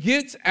 Peter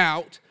gets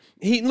out.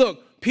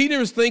 Peter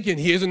is thinking,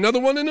 here's another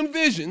one of them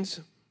visions.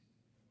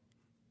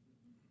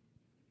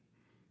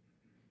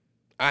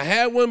 I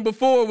had one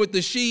before with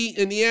the sheep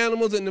and the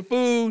animals and the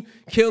food,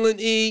 kill and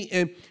eat.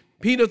 And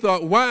Peter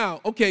thought, wow,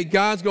 okay,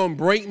 God's going to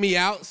break me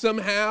out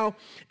somehow.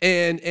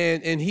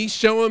 And he's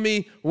showing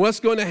me what's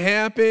going to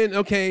happen.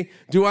 Okay,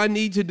 do I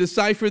need to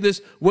decipher this?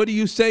 What are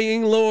you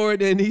saying,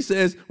 Lord? And he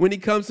says, when he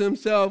comes to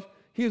himself,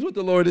 here's what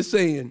the Lord is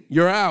saying.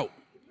 You're out.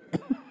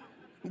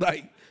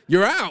 Like,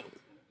 you're out.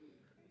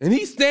 And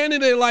he's standing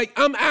there like,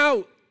 I'm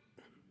out.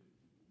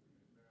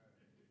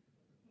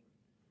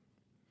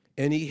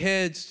 And he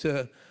heads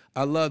to,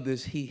 I love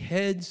this, he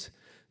heads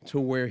to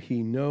where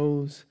he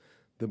knows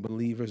the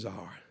believers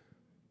are.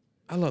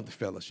 I love the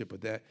fellowship of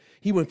that.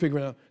 He wasn't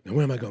figuring out, now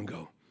where am I going to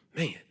go?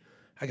 Man,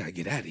 I got to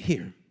get out of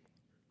here.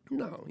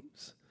 No,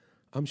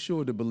 I'm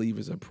sure the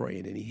believers are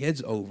praying. And he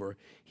heads over.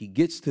 He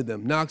gets to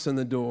them, knocks on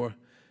the door.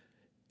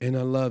 And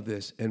I love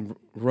this. And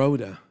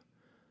Rhoda,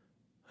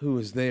 who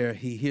is there,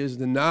 he hears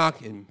the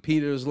knock. And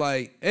Peter's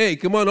like, "Hey,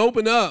 come on,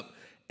 open up."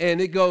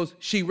 And it goes,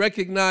 she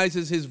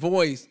recognizes his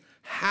voice.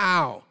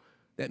 How?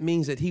 That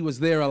means that he was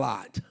there a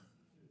lot.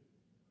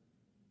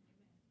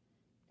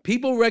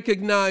 People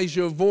recognize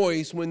your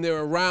voice when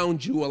they're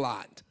around you a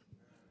lot.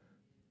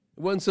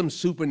 It wasn't some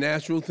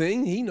supernatural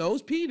thing. He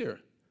knows Peter.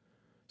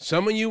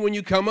 Some of you, when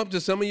you come up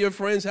to some of your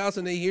friends' house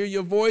and they hear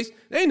your voice,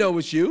 they know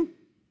it's you.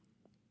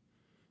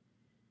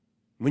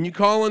 When you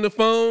call on the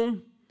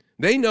phone,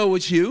 they know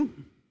it's you.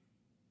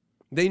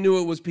 They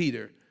knew it was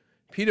Peter.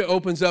 Peter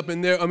opens up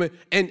in there.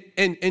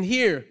 And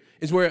here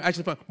is where I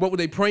actually find, what were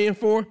they praying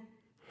for?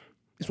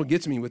 This is what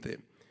gets me with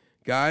it.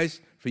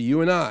 Guys, for you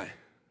and I,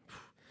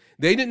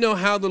 they didn't know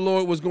how the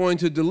Lord was going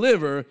to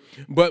deliver,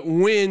 but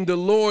when the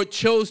Lord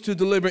chose to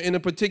deliver in a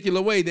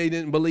particular way, they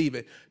didn't believe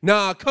it.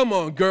 Nah, come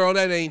on, girl,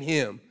 that ain't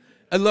him.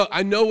 And look,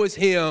 I know it's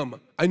him.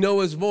 I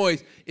know his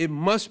voice. It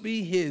must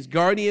be his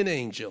guardian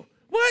angel.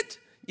 What?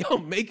 Y'all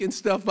making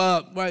stuff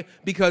up, right?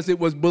 Because it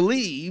was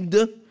believed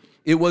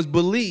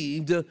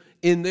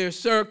in their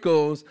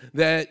circles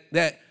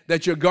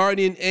that your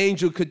guardian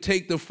angel could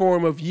take the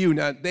form of you.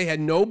 Now, they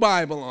had no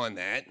Bible on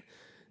that.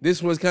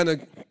 This was kind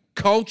of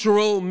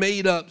cultural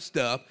made-up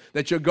stuff,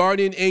 that your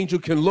guardian angel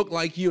can look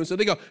like you. And so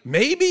they go,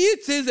 maybe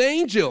it's his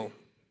angel.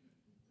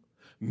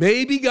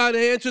 Maybe God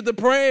answered the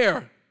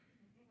prayer.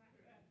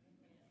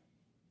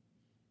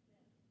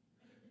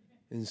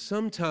 And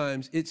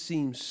sometimes it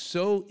seems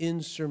so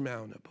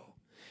insurmountable.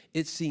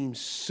 It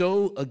seems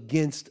so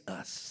against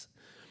us.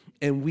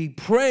 And we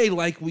pray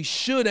like we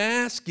should,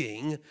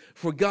 asking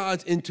for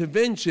God's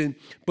intervention,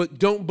 but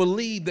don't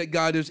believe that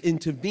God is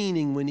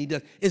intervening when he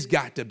does. It's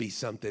got to be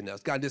something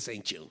else. God, this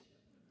ain't you.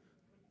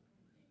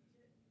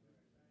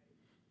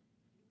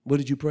 What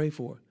did you pray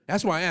for?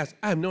 That's why I asked.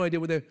 I have no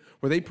idea what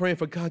were they praying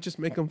for. God, just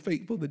make him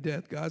faithful to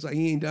death. God's like,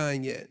 he ain't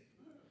dying yet.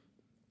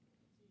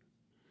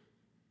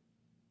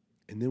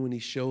 And then when he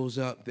shows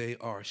up, they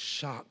are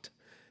shocked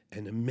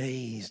and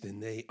amazed,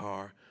 and they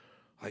are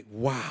like,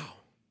 wow.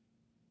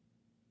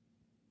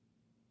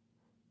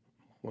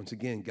 Once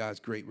again, God's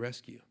great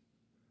rescue.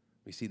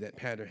 We see that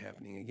pattern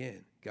happening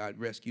again. God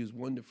rescues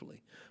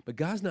wonderfully. But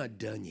God's not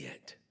done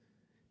yet.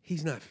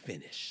 He's not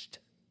finished.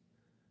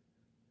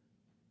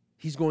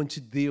 He's going to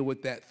deal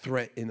with that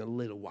threat in a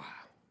little while.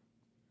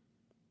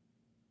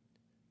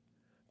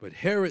 But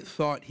Herod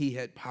thought he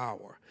had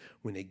power.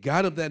 When they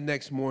got up that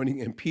next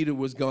morning and Peter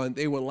was gone,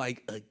 they were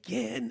like,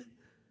 again?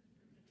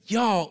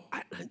 Y'all,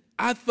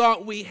 I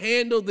thought we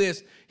handled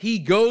this. He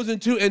goes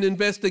into an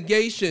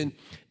investigation,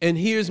 and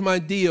here's my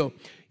deal.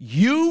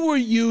 You were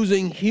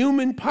using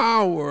human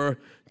power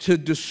to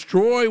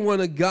destroy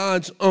one of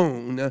God's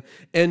own,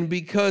 and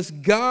because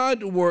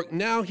God worked,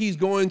 now he's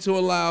going to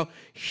allow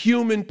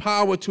human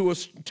power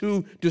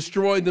to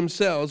destroy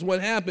themselves. What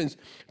happens?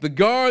 The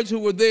guards who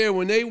were there,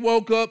 when they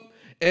woke up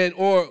And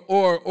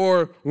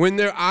or when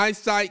their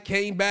eyesight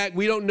came back,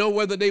 we don't know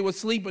whether they were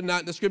asleep or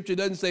not. The scripture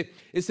doesn't say.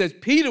 It says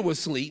Peter was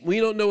asleep. We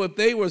don't know if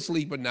they were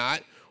asleep or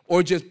not,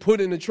 or just put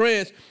in a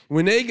trance.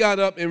 When they got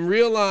up and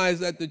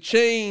realized that the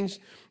chains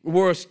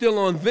were still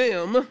on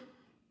them,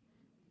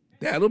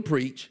 that'll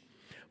preach,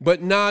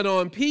 but not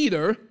on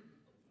Peter.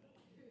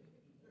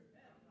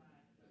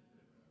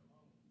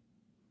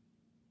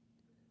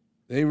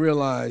 They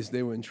realized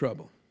they were in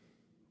trouble.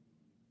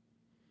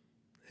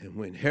 And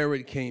when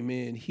Herod came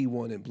in, he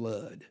wanted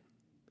blood.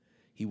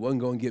 He wasn't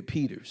going to get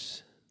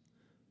Peter's,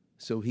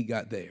 so he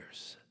got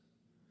theirs.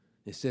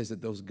 It says that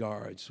those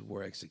guards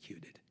were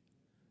executed.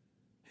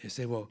 They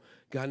say, well,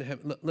 God in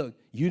heaven, look,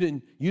 you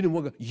didn't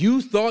want God.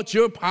 You thought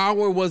your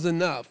power was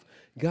enough.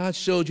 God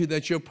showed you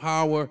that your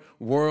power,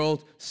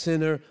 world,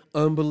 sinner,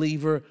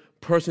 unbeliever,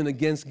 person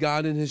against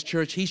God and his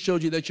church, he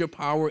showed you that your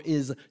power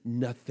is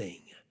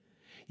nothing.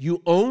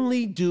 You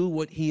only do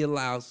what he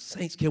allows.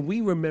 Saints, can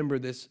we remember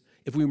this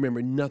if we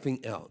remember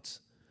nothing else?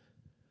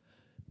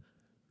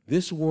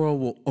 This world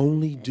will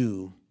only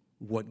do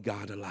what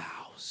God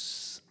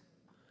allows.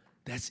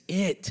 That's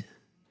it.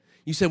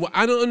 You say, well,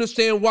 I don't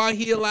understand why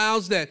he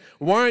allows that.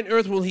 Why on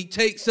earth will he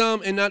take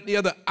some and not the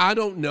other? I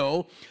don't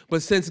know.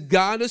 But since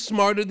God is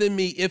smarter than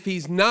me, if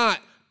he's not,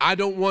 I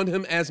don't want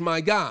him as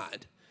my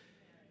God.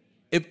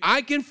 If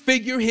I can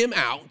figure him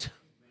out,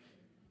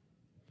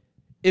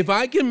 if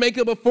I can make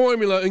up a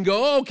formula and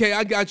go, okay,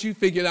 I got you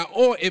figured out,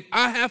 or if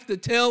I have to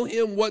tell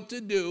him what to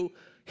do,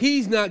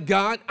 he's not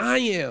God, I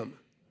am.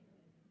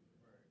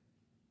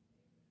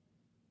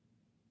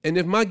 And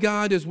if my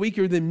God is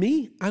weaker than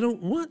me, I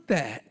don't want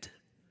that.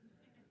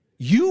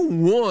 You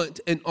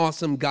want an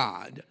awesome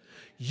God.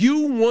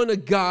 You want a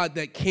God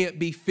that can't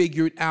be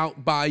figured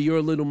out by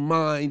your little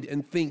mind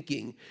and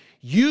thinking.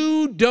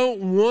 You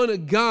don't want a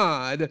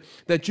God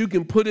that you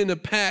can put in a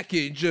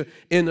package,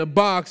 in a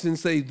box, and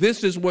say,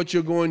 this is what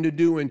you're going to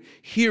do, and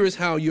here is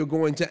how you're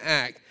going to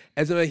act.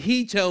 As if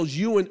he tells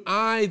you and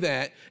I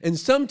that, and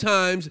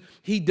sometimes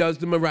he does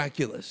the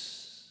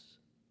miraculous.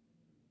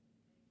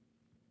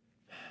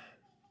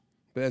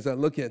 But as I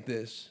look at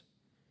this,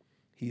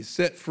 he's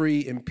set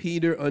free, and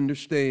Peter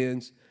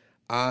understands,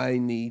 I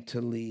need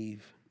to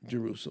leave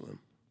Jerusalem.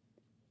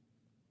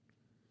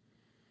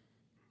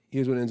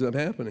 Here's what ends up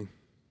happening.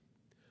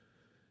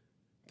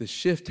 The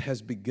shift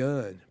has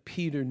begun.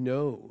 Peter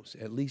knows,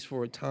 at least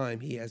for a time,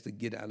 he has to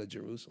get out of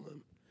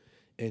Jerusalem.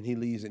 And he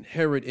leaves. And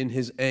Herod, in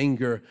his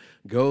anger,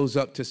 goes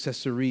up to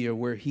Caesarea,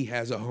 where he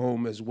has a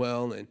home as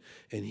well, and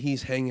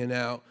he's hanging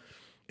out.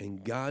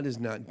 And God is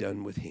not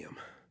done with him.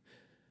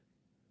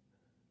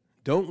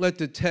 Don't let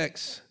the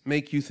text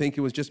make you think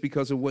it was just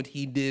because of what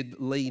he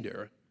did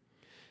later.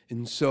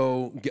 And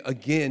so,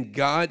 again,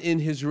 God in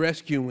his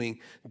rescuing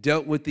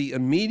dealt with the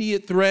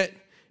immediate threat,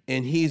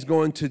 and he's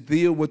going to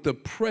deal with the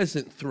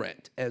present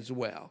threat as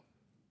well.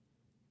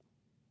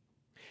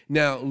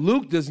 Now,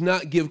 Luke does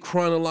not give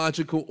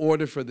chronological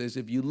order for this.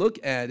 If you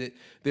look at it,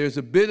 there's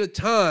a bit of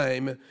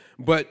time,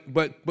 but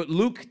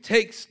Luke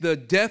takes the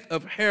death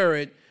of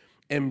Herod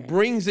and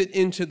brings it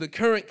into the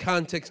current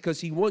context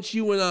because he wants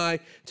you and I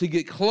to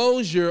get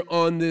closure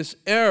on this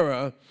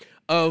era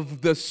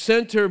of the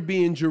center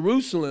being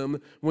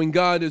Jerusalem when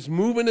God is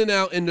moving it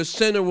out, and the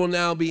center will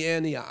now be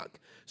Antioch.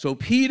 So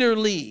Peter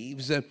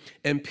leaves,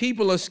 and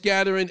people are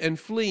scattering and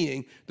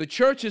fleeing. The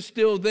church is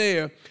still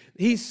there.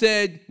 He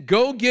said,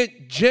 go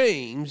get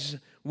James,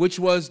 which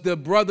was the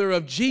brother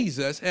of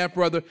Jesus,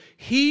 half-brother.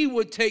 He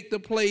would take the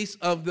place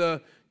of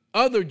the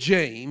other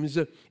James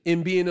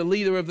in being a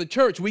leader of the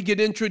church. We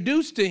get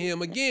introduced to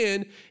him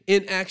again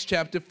in Acts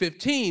chapter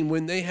 15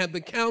 when they had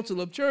the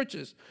council of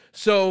churches.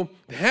 So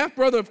the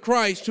half-brother of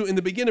Christ, who in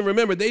the beginning,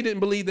 remember, they didn't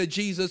believe that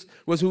Jesus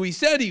was who he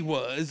said he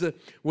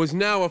was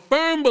now a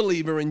firm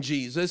believer in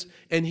Jesus,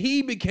 and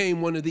he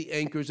became one of the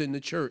anchors in the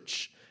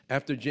church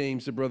after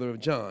James, the brother of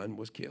John,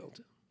 was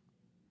killed.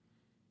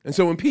 And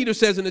so when Peter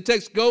says in the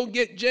text, go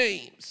get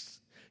James,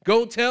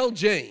 go tell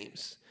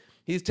James,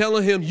 he's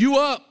telling him, you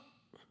up.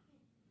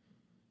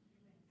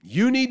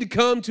 You need to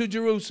come to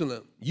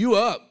Jerusalem. You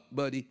up,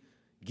 buddy.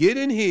 Get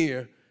in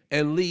here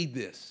and lead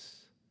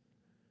this.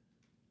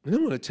 And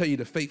I'm going to tell you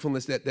the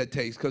faithfulness that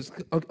takes. Because,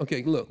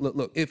 okay,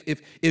 look.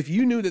 If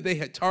you knew that they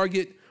had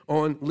target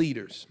on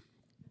leaders,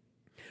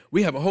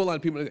 we have a whole lot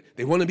of people,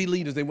 they want to be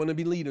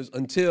leaders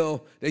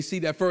until they see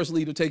that first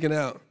leader taken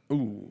out.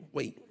 Ooh,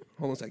 wait,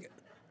 hold on a second.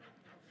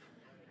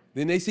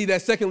 Then they see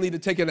that second leader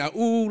taken out.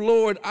 Ooh,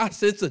 Lord, I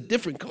sense a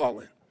different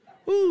calling.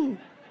 Ooh,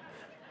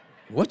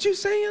 what you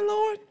saying,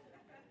 Lord?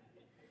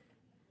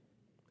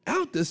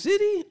 Out the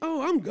city?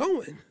 Oh, I'm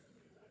going.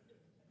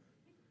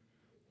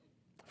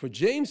 For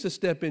James to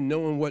step in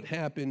knowing what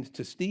happened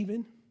to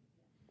Stephen,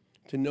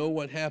 to know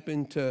what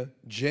happened to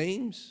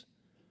James,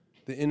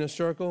 the inner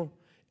circle,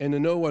 and to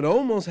know what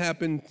almost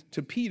happened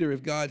to Peter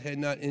if God had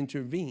not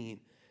intervened,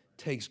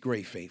 takes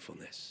great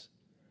faithfulness.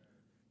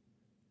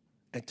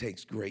 It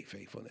takes great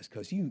faithfulness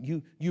because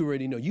you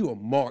already know you are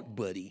marked,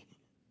 buddy.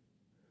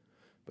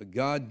 But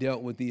God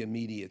dealt with the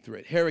immediate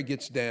threat. Herod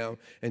gets down,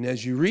 and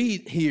as you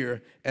read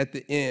here at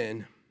the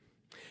end,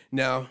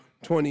 now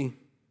 20.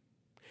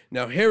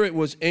 Now Herod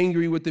was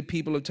angry with the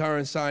people of Tyre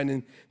and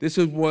Sidon. This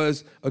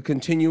was a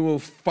continual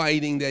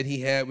fighting that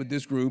he had with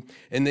this group.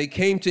 And they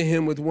came to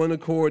him with one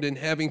accord, and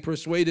having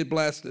persuaded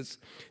Blastus,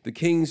 the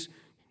king's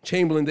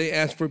chamberlain, they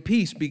asked for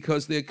peace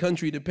because their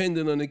country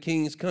depended on the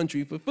king's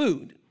country for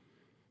food.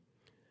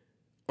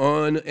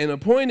 On an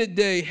appointed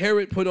day,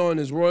 Herod put on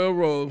his royal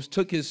robes,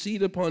 took his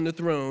seat upon the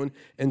throne,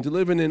 and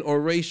delivered an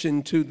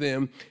oration to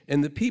them.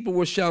 And the people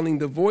were shouting,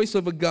 "The voice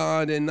of a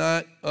God and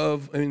not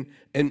of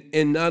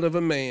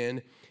a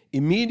man."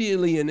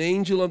 Immediately an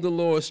angel of the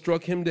Lord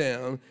struck him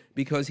down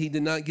because he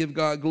did not give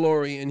God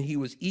glory, and he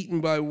was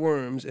eaten by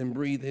worms and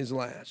breathed his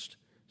last.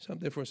 Stop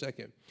there for a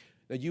second.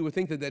 Now, you would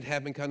think that that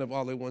happened kind of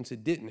all at once.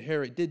 It didn't.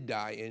 Herod did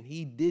die, and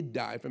he did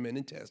die from an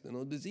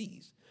intestinal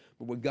disease.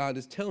 But what God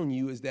is telling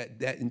you is that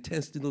that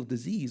intestinal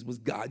disease was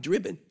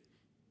God-driven.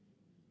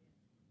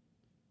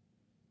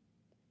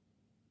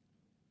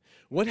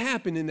 What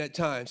happened in that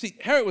time? See,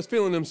 Herod was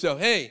feeling himself,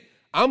 hey,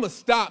 I'm going to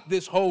stop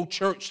this whole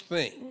church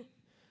thing.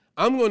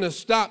 I'm going to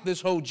stop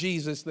this whole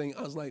Jesus thing.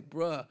 I was like,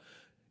 bruh,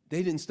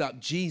 they didn't stop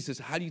Jesus.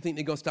 How do you think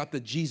they're going to stop the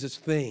Jesus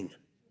thing?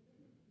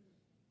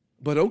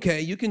 But okay,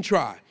 you can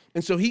try.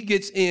 And so he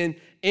gets in,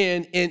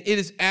 and it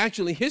is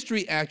actually,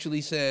 history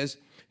actually says,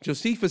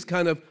 Josephus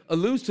kind of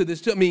alludes to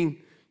this too. I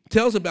mean,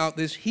 tells about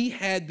this. He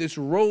had this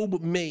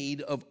robe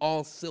made of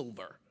all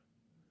silver.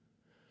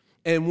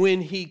 And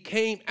when he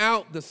came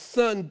out, the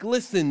sun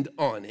glistened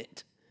on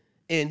it,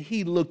 and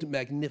he looked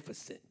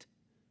magnificent.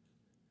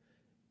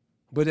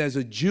 But as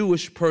a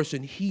Jewish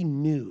person, he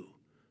knew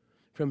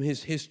from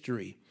his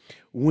history,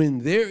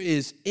 when there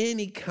is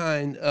any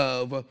kind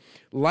of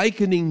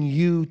likening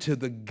you to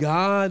the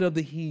God of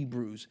the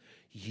Hebrews,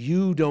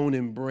 you don't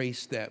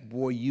embrace that.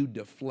 Boy, you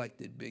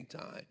deflected big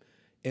time.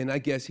 And I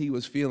guess he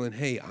was feeling,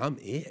 hey, I'm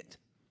it.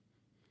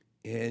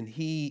 And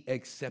he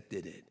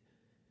accepted it.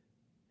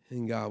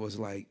 And God was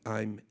like,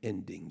 I'm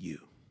ending you.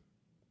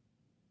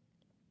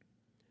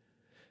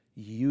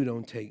 You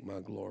don't take my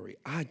glory.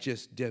 I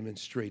just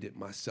demonstrated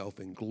myself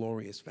in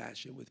glorious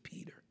fashion with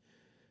Peter.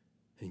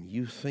 And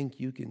you think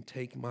you can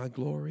take my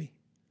glory?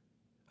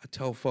 I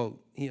tell folk,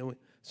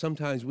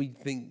 sometimes we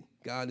think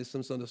God is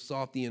some sort of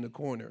softy in the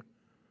corner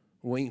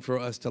waiting for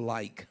us to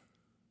like.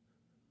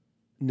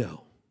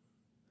 No.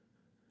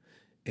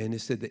 And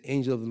it said the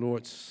angel of the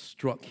Lord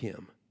struck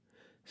him,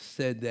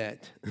 said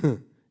that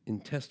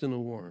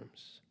intestinal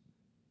worms.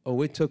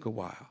 Oh, it took a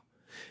while.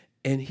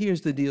 And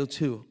here's the deal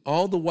too.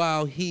 All the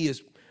while he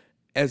is,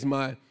 as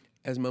my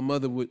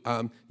mother would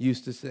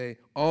used to say,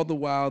 all the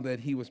while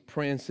that he was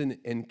prancing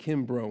and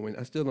kimbroing.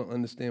 I still don't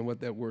understand what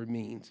that word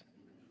means.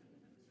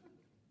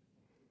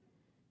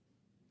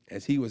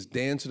 As he was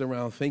dancing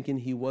around thinking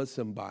he was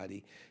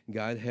somebody,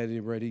 God had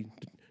already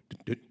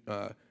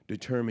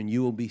determined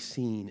you will be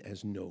seen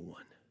as no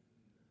one.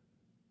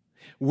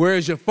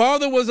 Whereas your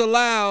father was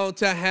allowed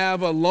to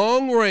have a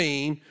long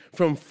reign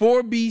from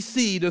 4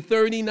 BC to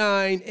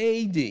 39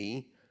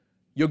 AD,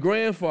 your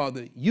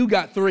grandfather, you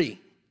got 3.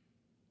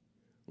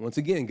 Once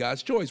again,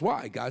 God's choice.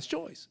 Why? God's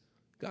choice.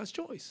 God's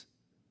choice.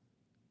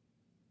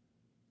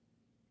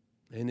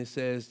 And it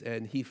says,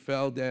 and he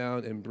fell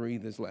down and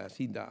breathed his last.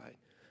 He died.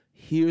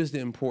 Here's the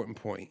important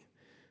point,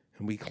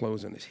 and we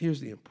close on this. Here's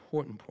the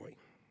important point.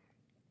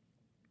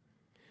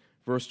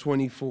 Verse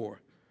 24,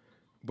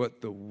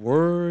 but the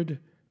word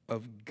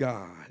of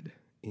God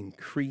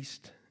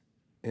increased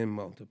and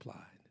multiplied.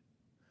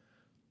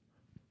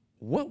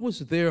 What was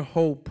their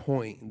whole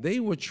point? They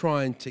were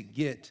trying to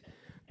get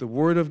the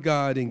word of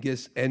God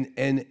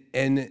and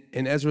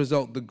as a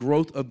result, the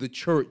growth of the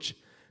church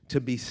to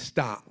be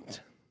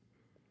stopped.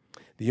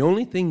 The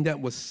only thing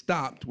that was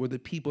stopped were the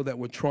people that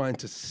were trying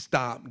to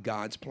stop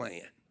God's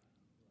plan.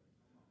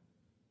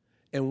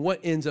 And what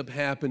ends up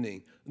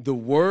happening? The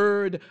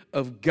word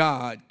of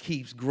God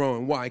keeps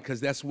growing. Why? Because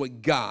that's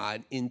what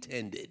God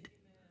intended.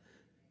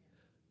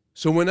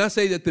 So when I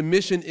say that the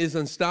mission is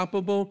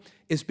unstoppable,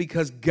 it's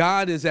because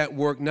God is at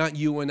work, not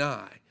you and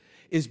I.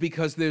 It's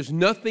because there's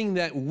nothing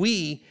that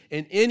we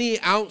and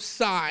any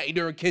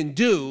outsider can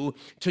do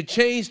to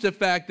change the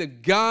fact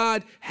that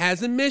God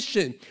has a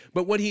mission.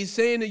 But what he's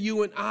saying to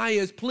you and I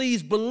is,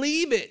 please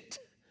believe it.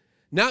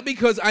 Not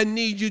because I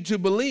need you to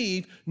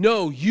believe.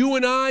 No, you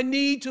and I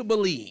need to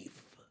believe.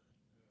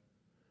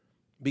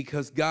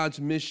 Because God's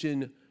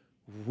mission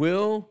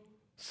will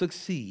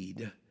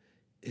succeed.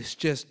 It's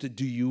just,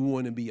 do you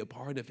want to be a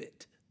part of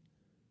it?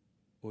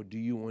 Or do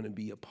you want to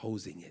be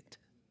opposing it?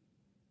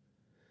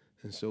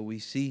 And so we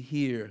see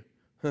here,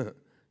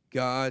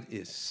 God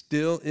is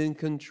still in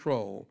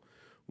control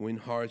when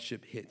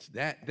hardship hits.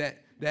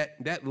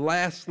 That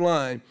last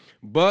line,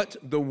 but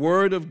the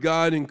word of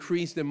God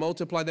increased and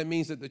multiplied. That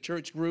means that the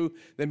church grew.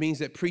 That means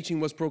that preaching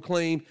was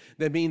proclaimed.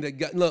 That means that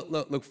God,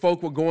 look,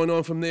 folk were going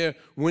on from there,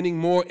 winning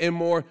more and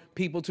more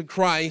people to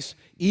Christ.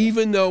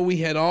 Even though we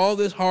had all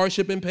this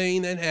hardship and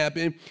pain that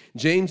happened,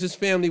 James's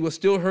family was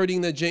still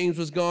hurting that James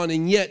was gone,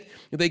 and yet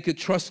they could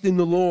trust in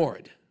the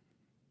Lord.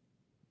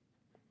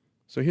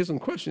 So here's some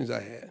questions I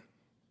had.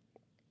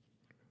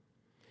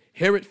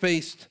 Herod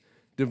faced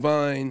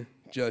divine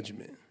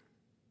judgment.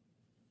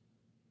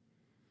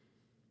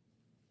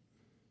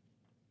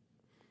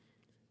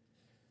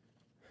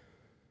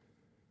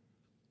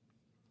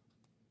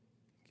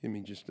 Give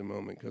me just a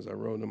moment because I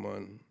wrote them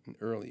on an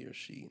earlier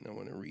sheet, and I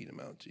want to read them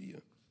out to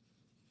you.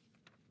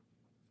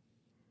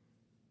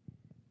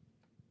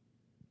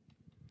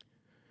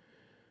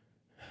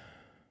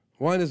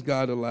 Why does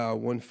God allow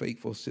one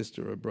faithful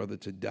sister or brother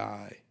to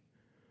die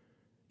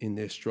in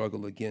their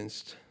struggle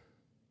against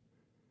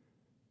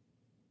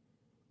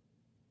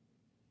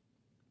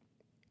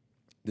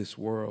this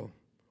world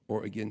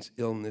or against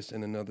illness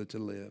and another to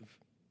live?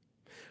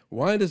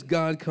 Why does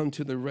God come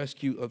to the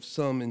rescue of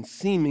some and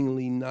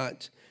seemingly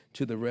not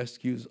to the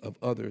rescues of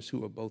others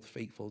who are both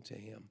faithful to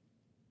him?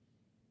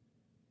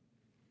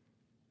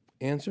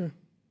 Answer: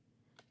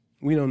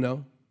 we don't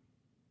know.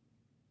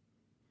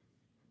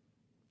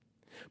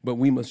 But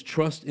we must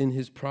trust in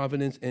his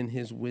providence and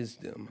his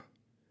wisdom.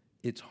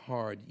 It's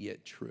hard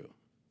yet true.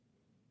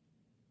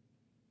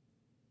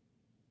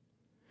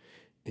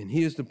 And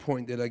here's the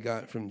point that I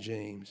got from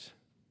James,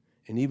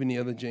 and even the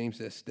other James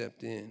that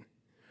stepped in,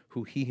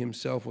 who he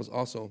himself was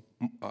also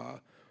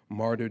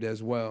martyred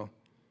as well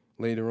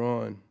later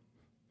on.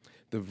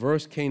 The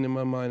verse came to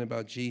my mind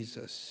about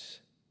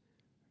Jesus.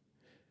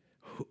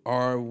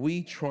 Are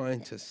we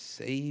trying to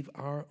save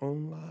our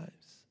own lives?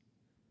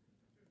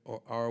 Or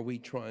are we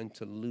trying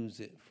to lose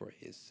it for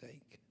his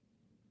sake?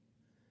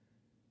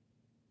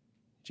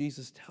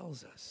 Jesus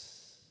tells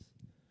us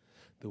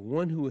the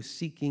one who is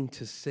seeking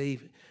to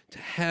save, to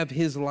have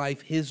his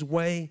life his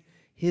way,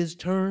 his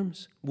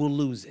terms, will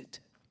lose it.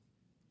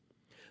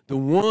 The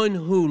one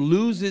who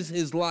loses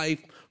his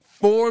life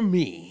for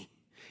me,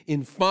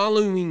 in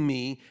following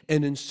me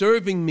and in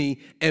serving me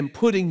and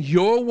putting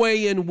your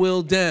way and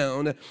will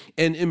down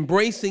and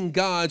embracing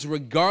God's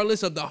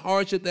regardless of the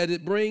hardship that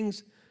it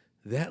brings,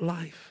 that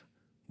life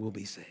will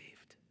be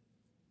saved.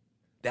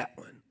 That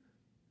one.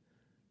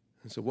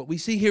 And so what we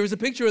see here is a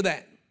picture of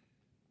that.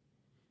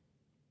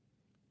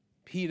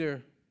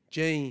 Peter,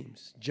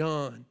 James,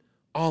 John,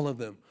 all of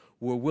them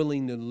were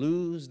willing to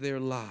lose their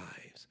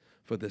lives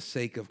for the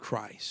sake of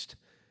Christ,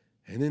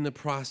 and in the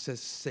process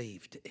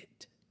saved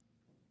it.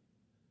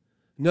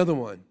 Another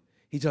one,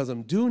 he tells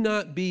them, do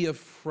not be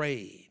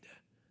afraid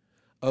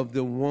of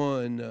the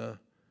one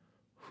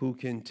who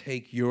can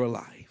take your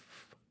life.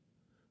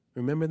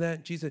 Remember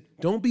that? Jesus said,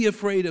 don't be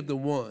afraid of the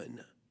one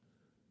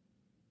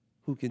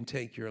who can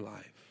take your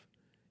life.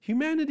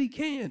 Humanity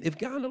can. If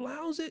God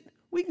allows it,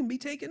 we can be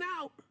taken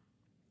out.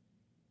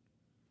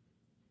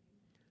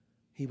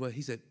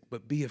 He said,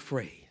 but be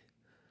afraid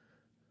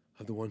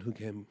of the one who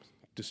can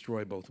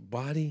destroy both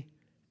body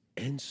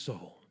and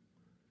soul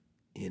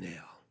in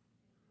hell.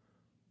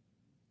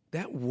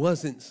 That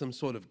wasn't some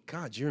sort of,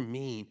 God, you're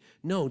mean.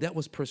 No, that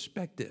was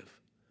perspective.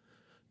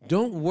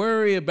 Don't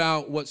worry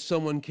about what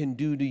someone can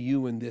do to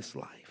you in this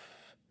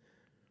life.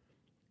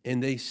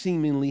 And they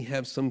seemingly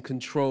have some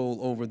control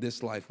over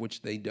this life,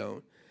 which they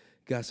don't.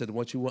 God said,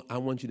 what I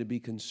want you to be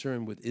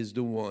concerned with is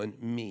the one,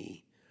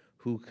 me,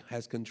 who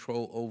has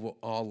control over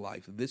all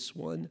life, this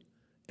one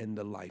and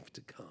the life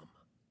to come.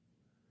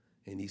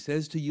 And he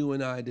says to you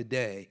and I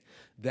today,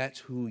 that's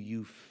who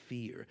you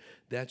fear.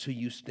 That's who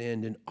you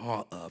stand in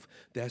awe of.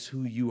 That's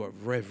who you are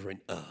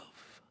reverent of.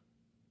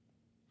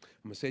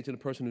 I'm going to say to the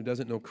person who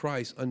doesn't know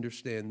Christ,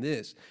 understand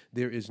this.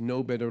 There is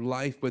no better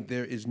life, but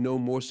there is no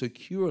more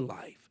secure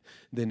life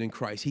than in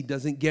Christ. He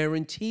doesn't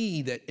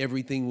guarantee that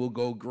everything will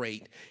go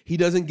great. He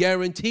doesn't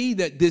guarantee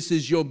that this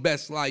is your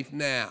best life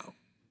now.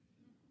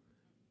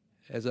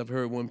 As I've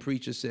heard one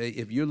preacher say,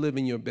 if you're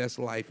living your best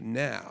life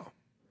now,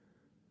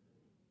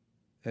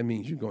 that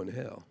means you're going to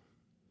hell.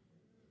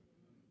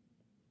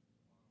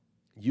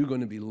 You're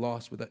going to be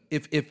lost with it.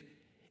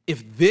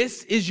 If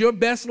this is your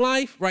best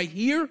life right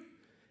here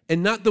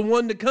and not the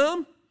one to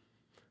come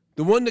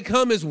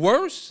is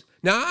worse.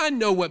 Now, I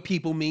know what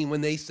people mean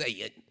when they say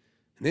it.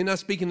 They're not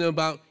speaking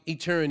about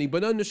eternity,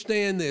 but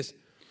understand this.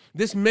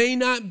 This may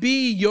not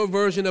be your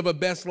version of a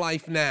best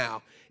life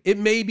now. It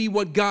may be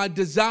what God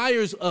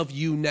desires of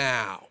you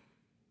now.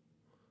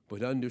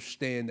 But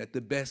understand that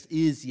the best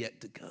is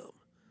yet to come.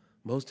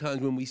 Most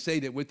times when we say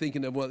that, we're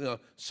thinking of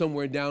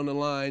somewhere down the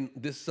line,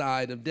 this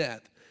side of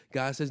death.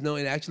 God says, no,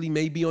 it actually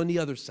may be on the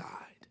other side.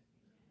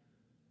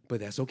 But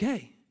that's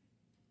okay.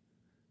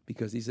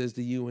 Because he says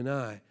to you and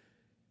I,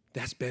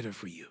 that's better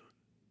for you.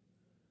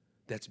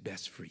 That's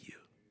best for you.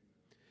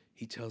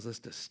 He tells us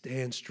to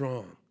stand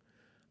strong.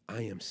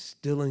 I am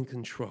still in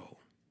control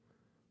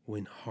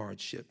when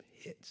hardship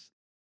hits.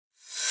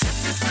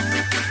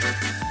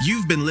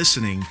 You've been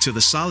listening to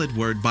the Solid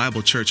Word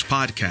Bible Church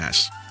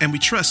podcast, and we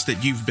trust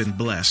that you've been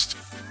blessed.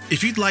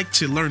 If you'd like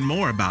to learn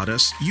more about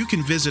us, you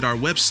can visit our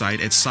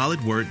website at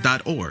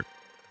solidword.org.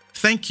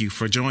 Thank you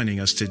for joining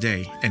us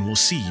today, and we'll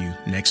see you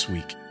next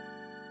week.